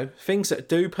that things that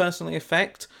do personally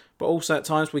affect. But also at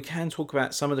times we can talk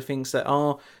about some of the things that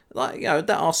are that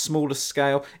are smaller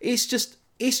scale. It's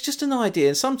just an idea.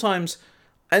 And sometimes,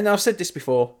 and I've said this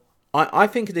before, I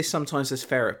think of this sometimes as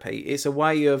therapy. It's a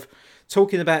way of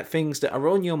talking about things that are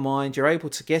on your mind. You're able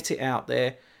to get it out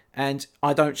there, and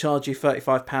I don't charge you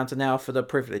 £35 an hour for the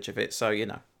privilege of it. So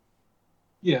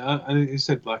Yeah, and he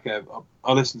said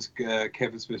I listened to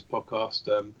Kevin Smith's podcast.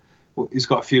 He's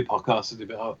got a few podcasts,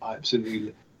 but I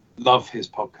absolutely love his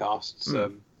podcasts.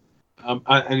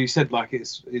 And he said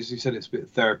it's a bit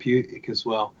therapeutic as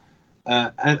well,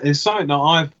 and it's something that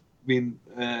I've been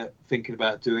thinking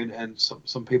about doing, and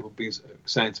some people have been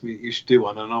saying to me you should do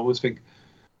one, and I always think,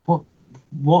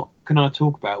 what can I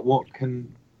talk about? What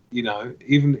can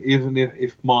even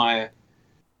if my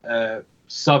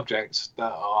subjects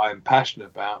that I'm passionate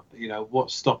about,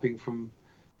 what's stopping from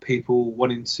people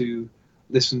wanting to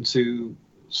listen to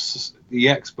the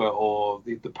expert or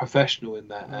the professional in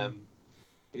that.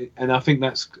 And I think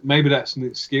that's an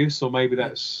excuse, or maybe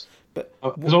that's. But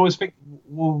because I always think,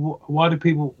 well, why would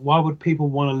people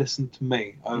want to listen to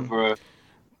me over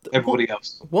everybody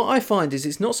else? What I find is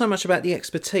it's not so much about the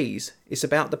expertise; it's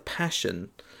about the passion.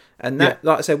 And that,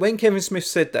 like I said, when Kevin Smith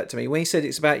said that to me, when he said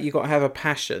it's about you got to have a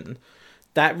passion,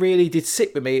 that really did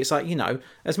sit with me. It's like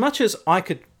as much as I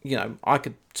could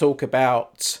talk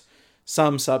about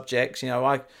some subjects,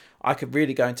 I could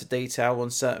really go into detail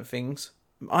on certain things.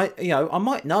 I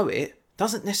might know it,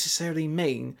 doesn't necessarily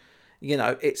mean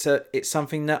it's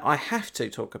something that I have to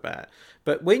talk about.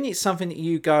 But when it's something that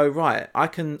you go, right, I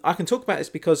can talk about this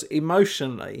because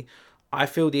emotionally I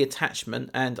feel the attachment,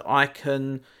 and I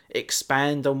can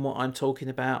expand on what I'm talking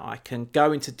about. I can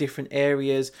go into different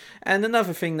areas. And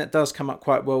another thing that does come up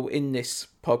quite well in this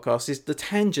podcast is the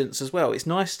tangents as well. It's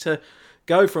nice to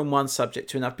go from one subject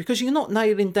to another, because you're not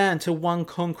nailing down to one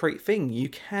concrete thing. You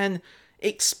can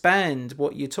expand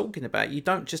what you're talking about. You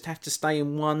don't just have to stay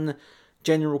in one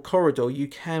general corridor. You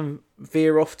can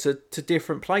veer off to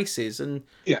different places, and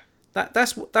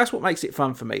that's what makes it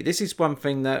fun for me. This is one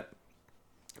thing that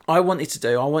I wanted to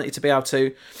do. I wanted to be able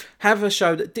to have a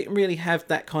show that didn't really have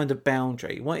that kind of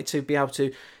boundary. I wanted to be able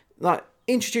to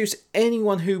introduce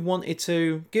anyone who wanted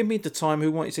to give me the time,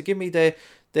 who wanted to give me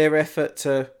their effort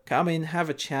to come in, have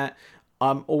a chat.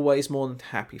 I'm always more than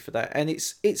happy for that. And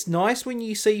it's nice when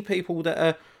you see people that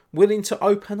are willing to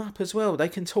open up as well. They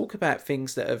can talk about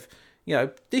things that have,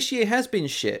 this year has been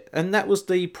shit. And that was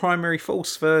the primary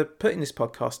force for putting this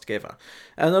podcast together.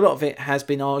 And a lot of it has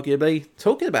been arguably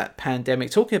talking about pandemic,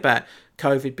 talking about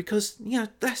COVID, because,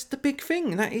 that's the big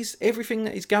thing. That is everything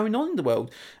that is going on in the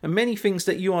world. And many things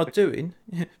that you are doing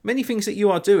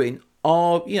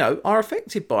are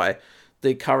affected by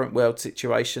the current world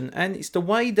situation. And it's the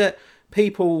way that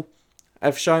people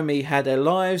have shown me how their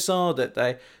lives are,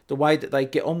 the way that they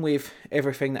get on with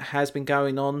everything that has been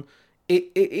going on.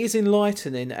 It is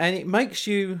enlightening, and it makes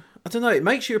you, it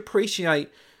makes you appreciate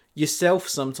yourself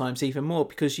sometimes even more,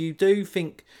 because you do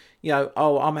think,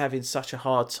 oh, I'm having such a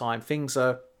hard time. Things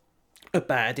are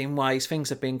bad in ways. Things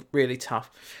have been really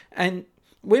tough. And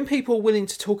when people are willing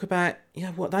to talk about,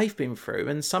 what they've been through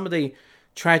and some of the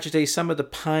tragedy, some of the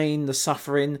pain, the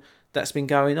suffering that's been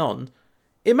going on,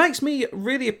 it makes me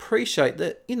really appreciate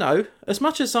that, as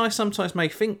much as I sometimes may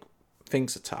think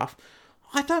things are tough,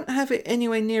 I don't have it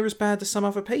anywhere near as bad as some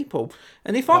other people.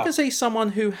 And if I can see someone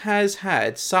who has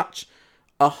had such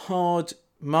a hard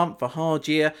month, a hard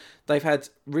year, they've had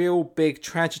real big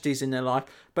tragedies in their life,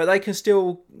 but they can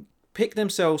still pick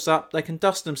themselves up, they can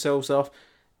dust themselves off,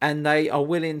 and they are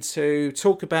willing to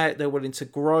talk about it, they're willing to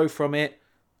grow from it.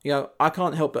 I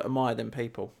can't help but admire them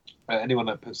people. Anyone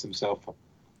that puts themselves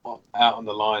out on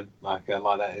the line like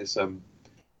that is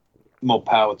more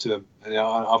power to them. And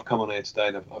I've come on here today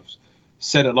and I've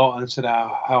said a lot and said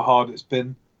how hard it's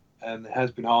been, and it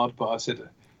has been hard, but I said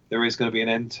there is going to be an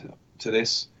end to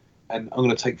this, and I'm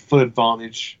going to take full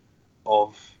advantage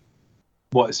of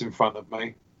what is in front of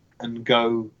me and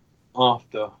go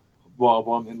after what I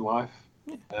want in life.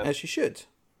 As you should.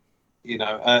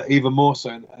 Even more so,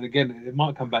 and again, it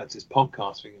might come back to this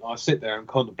podcast thing. I sit there and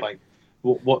contemplate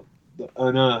what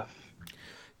on earth.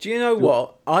 Do you know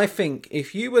what? I think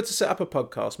if you were to set up a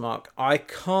podcast, Mark, I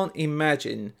can't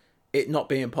imagine it not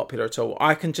being popular at all.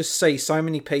 I can just see so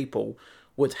many people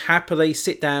would happily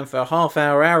sit down for a half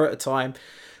hour at a time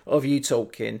of you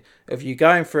talking, of you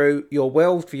going through your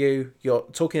worldview, you're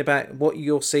talking about what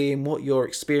you're seeing, what you're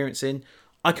experiencing.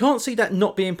 I can't see that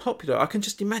not being popular. I can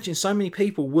just imagine so many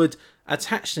people would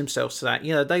attach themselves to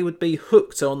that. They would be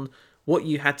hooked on what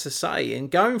you had to say, and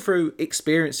going through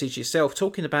experiences yourself,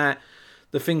 talking about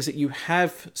the things that you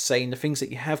have seen, the things that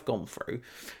you have gone through.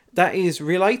 That is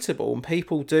relatable, and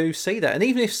people do see that. And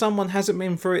even if someone hasn't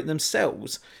been through it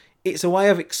themselves, it's a way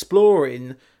of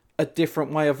exploring a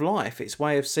different way of life. It's a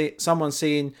way of someone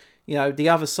seeing, the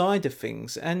other side of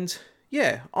things. And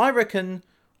yeah, I reckon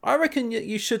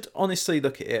you should honestly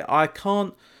look at it. I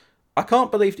can't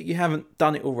believe that you haven't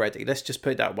done it already. Let's just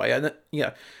put it that way.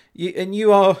 And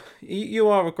you are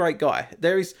a great guy.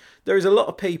 There is a lot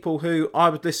of people who I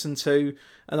would listen to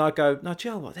and I go, no, do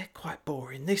you know what? They're quite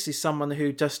boring. This is someone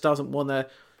who just doesn't want to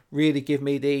really give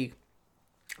me the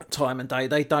time and day.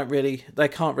 They can't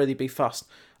really be fussed.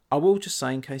 I will just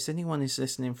say, in case anyone is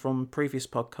listening from previous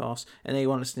podcasts and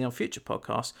anyone listening on future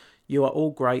podcasts, you are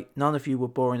all great. None of you were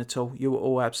boring at all. You were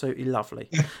all absolutely lovely.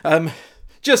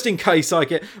 Just in case I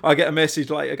get a message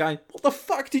later going, what the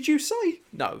fuck did you say?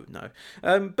 No.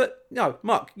 But no,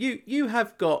 Mark, you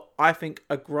have got, I think,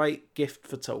 a great gift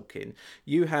for talking.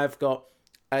 You have got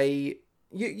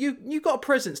you got a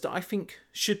presence that I think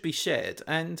should be shared.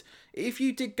 And if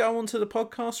you did go onto the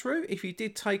podcast route, if you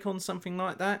did take on something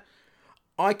like that,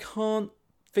 I can't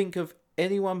think of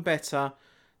anyone better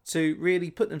to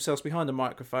really put themselves behind the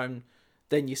microphone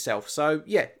than yourself. So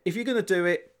yeah, if you're going to do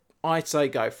it, I'd say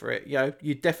go for it.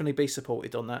 You'd definitely be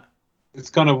supported on that. It's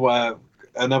kind of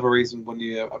another reason when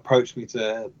you approached me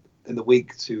in the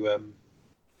week to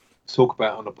talk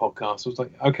about on the podcast. I was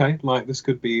like, okay, this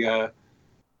could be a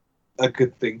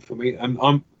good thing for me. And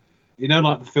I'm,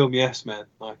 like the film Yes Man.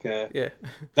 Yeah.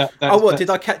 Did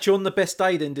I catch you on the best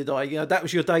day then? Did I? That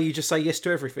was your day. You just say yes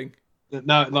to everything.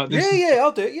 No, I'll do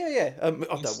it. Yeah. I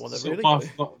don't want to really.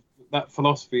 That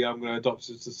philosophy I'm going to adopt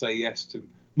is to say yes to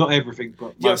not everything,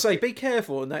 but yeah. Say be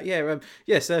careful on that. Yeah.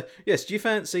 Yes. Yes. Do you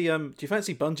fancy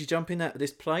bungee jumping out of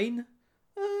this plane?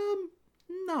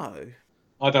 No.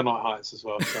 I don't like heights as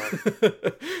well. So.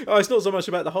 It's not so much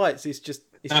about the heights. It's just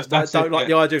I don't like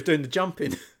the idea of doing the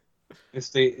jumping. It's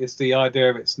the idea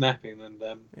of it snapping, and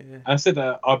I said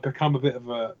I've become a bit of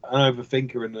an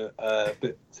overthinker and a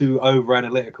bit too over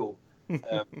analytical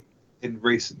in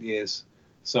recent years.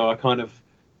 So I kind of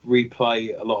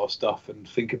replay a lot of stuff and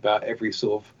think about every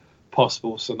sort of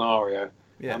possible scenario.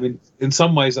 Yeah. I mean, in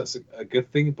some ways that's a good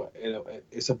thing, but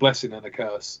it's a blessing and a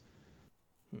curse.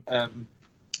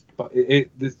 But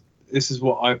this is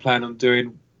what I plan on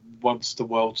doing once the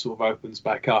world sort of opens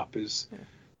back up, is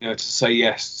to say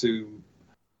yes to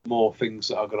more things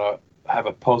that are going to have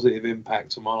a positive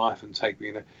impact on my life and take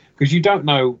me, because you don't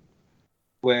know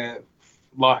where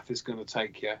life is going to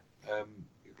take you.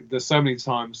 There's so many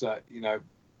times that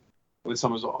when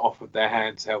someone's offered their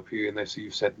hand to help you and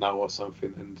you've said no or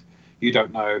something, and you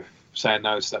don't know if saying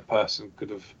no to that person could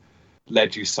have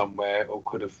led you somewhere or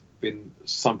could have been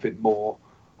something more,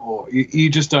 or you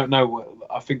just don't know.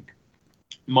 I think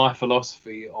my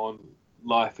philosophy on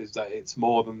life is that it's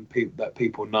more than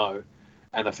people know,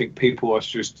 and I think people are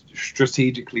just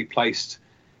strategically placed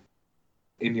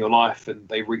in your life, and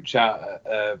they reach out.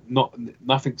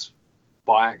 Nothing's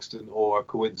by accident or a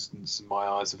coincidence in my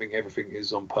eyes. I think everything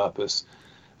is on purpose,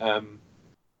 and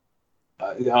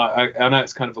I know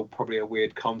it's kind of probably a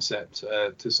weird concept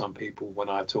to some people when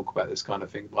I talk about this kind of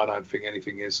thing. But I don't think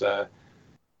anything is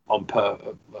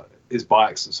is by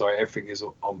accident. Sorry, everything is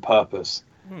on purpose.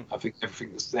 I think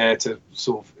everything's there to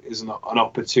sort of is an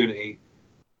opportunity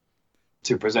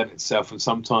to present itself, and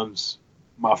sometimes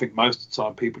I think most of the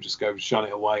time people just go shun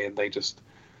it away and they just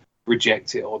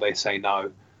reject it or they say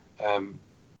no.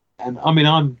 And I mean,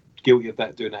 I'm guilty of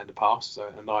doing that in the past,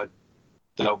 and I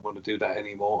don't want to do that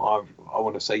anymore. I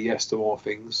want to say yes to more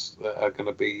things that are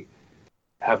going to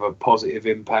have a positive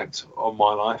impact on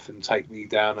my life and take me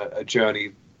down a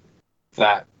journey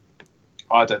that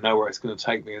I don't know where it's going to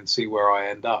take me, and see where I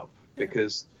end up,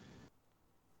 because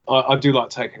I do like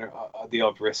taking the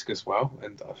odd risk as well,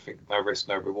 and I think no risk,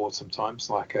 no reward sometimes.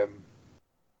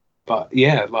 But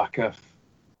yeah,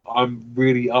 I'm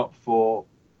really up for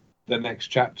the next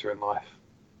chapter in life.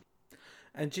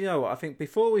 And do you know what? I think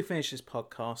before we finish this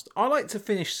podcast, I like to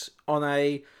finish on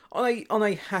a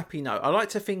happy note. I like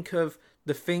to think of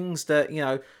the things that, you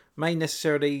know, may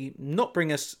necessarily not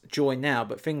bring us joy now,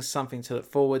 but something to look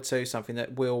forward to, something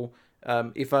that will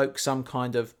evoke some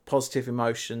kind of positive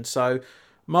emotion. So,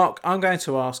 Mark, I'm going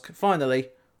to ask, finally,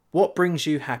 what brings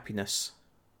you happiness?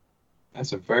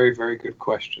 That's a very, very good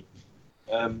question.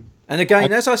 And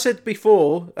again, as I said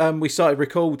before, we started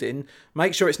recording,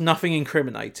 make sure it's nothing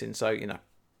incriminating, so, you know.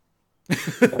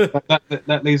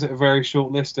 that leaves it a very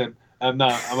short list then. No,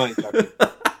 I'm only joking.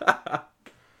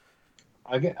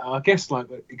 I guess like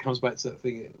it comes back to that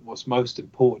thing, what's most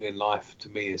important in life to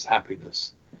me is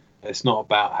happiness. It's not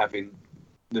about having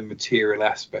the material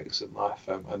aspects of life,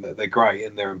 and they're great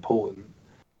and they're important.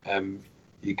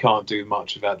 You can't do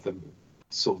much about the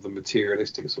sort of the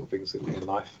materialistic sort of things in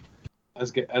life.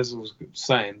 As I was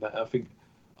saying, that I think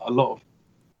a lot of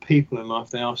people in life,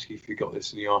 they ask you if you got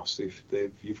this and you ask if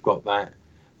you've got that.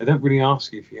 They don't really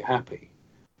ask you if you're happy.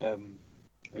 Again,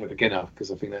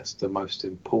 because I think that's the most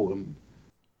important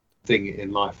thing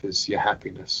in life is your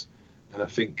happiness. And I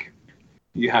think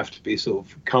you have to be sort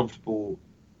of comfortable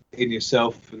in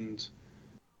yourself and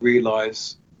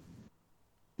realise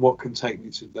what can take me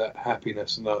to that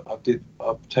happiness. And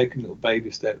I've taken little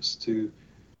baby steps to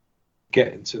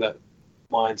get into that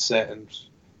mindset. And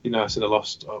you know, I said I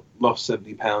lost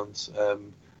 70 pounds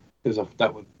because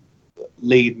that would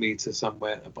lead me to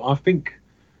somewhere. But I think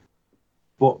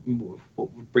what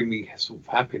would bring me sort of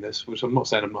happiness, which I'm not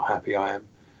saying I'm not happy, I am,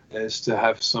 is to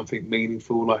have something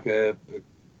meaningful, like a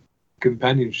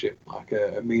companionship, like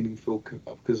a meaningful,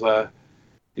 because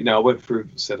you know, I went through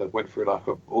like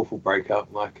an awful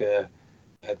breakup, like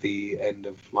at the end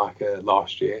of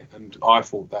last year, and I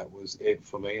thought that was it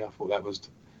for me. I thought that was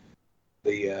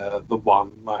the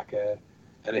one,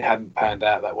 and it hadn't panned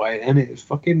out that way, and it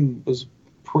fucking was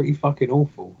pretty fucking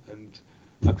awful. And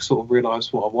I sort of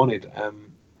realised what I wanted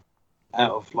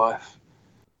out of life,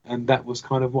 and that was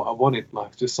kind of what I wanted,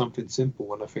 like just something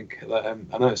simple. And I think that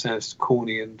I know it sounds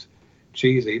corny and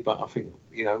cheesy, but I think,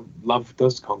 you know, love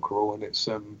does conquer all, and it's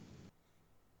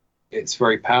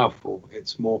very powerful.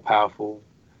 It's more powerful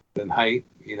than hate.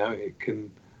 You know,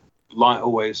 light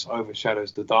always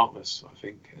overshadows the darkness, I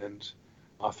think, and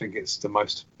I think it's the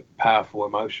most powerful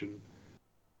emotion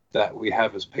that we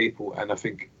have as people. And I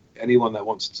think anyone that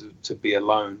wants to be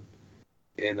alone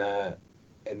in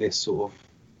this sort of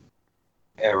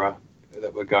era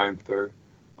that we're going through,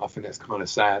 I think that's kind of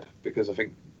sad, because I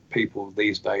think people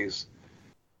these days,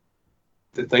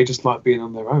 they just like being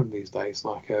on their own these days,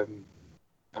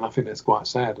 and I think that's quite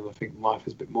sad. And I think life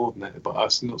is a bit more than that. But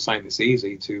I'm not saying it's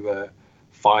easy to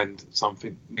find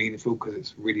something meaningful, because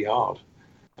it's really hard,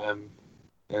 and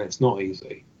it's not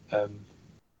easy.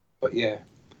 But yeah,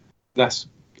 that's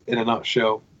in a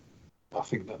nutshell. I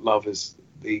think that love is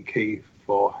the key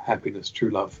for happiness, true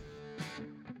love.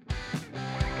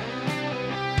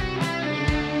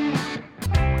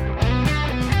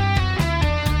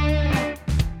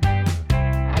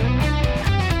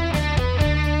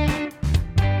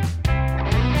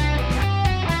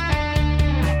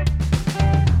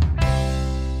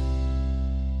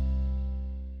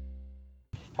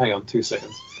 Hang on 2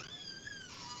 seconds.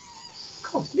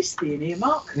 God, misty in here,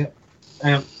 Mark. Yeah.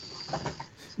 Hang on.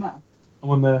 What's the matter? I'm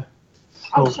on the...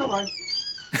 Oh, sorry.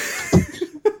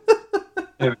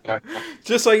 There we go.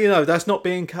 Just so you know, that's not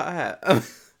being cut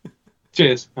out.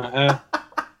 Cheers.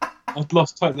 I've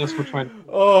lost my train.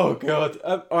 Oh God!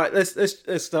 All right,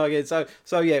 let's start again.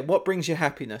 So yeah, what brings you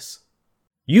happiness?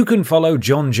 You can follow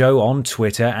John Joe on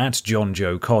Twitter at John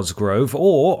Joe Cosgrove,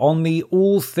 or on the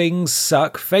All Things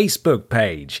Suck Facebook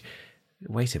page.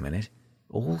 Wait a minute.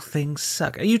 All Things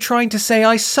Suck? Are you trying to say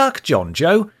I suck, John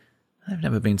Joe? I've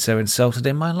never been so insulted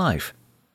in my life.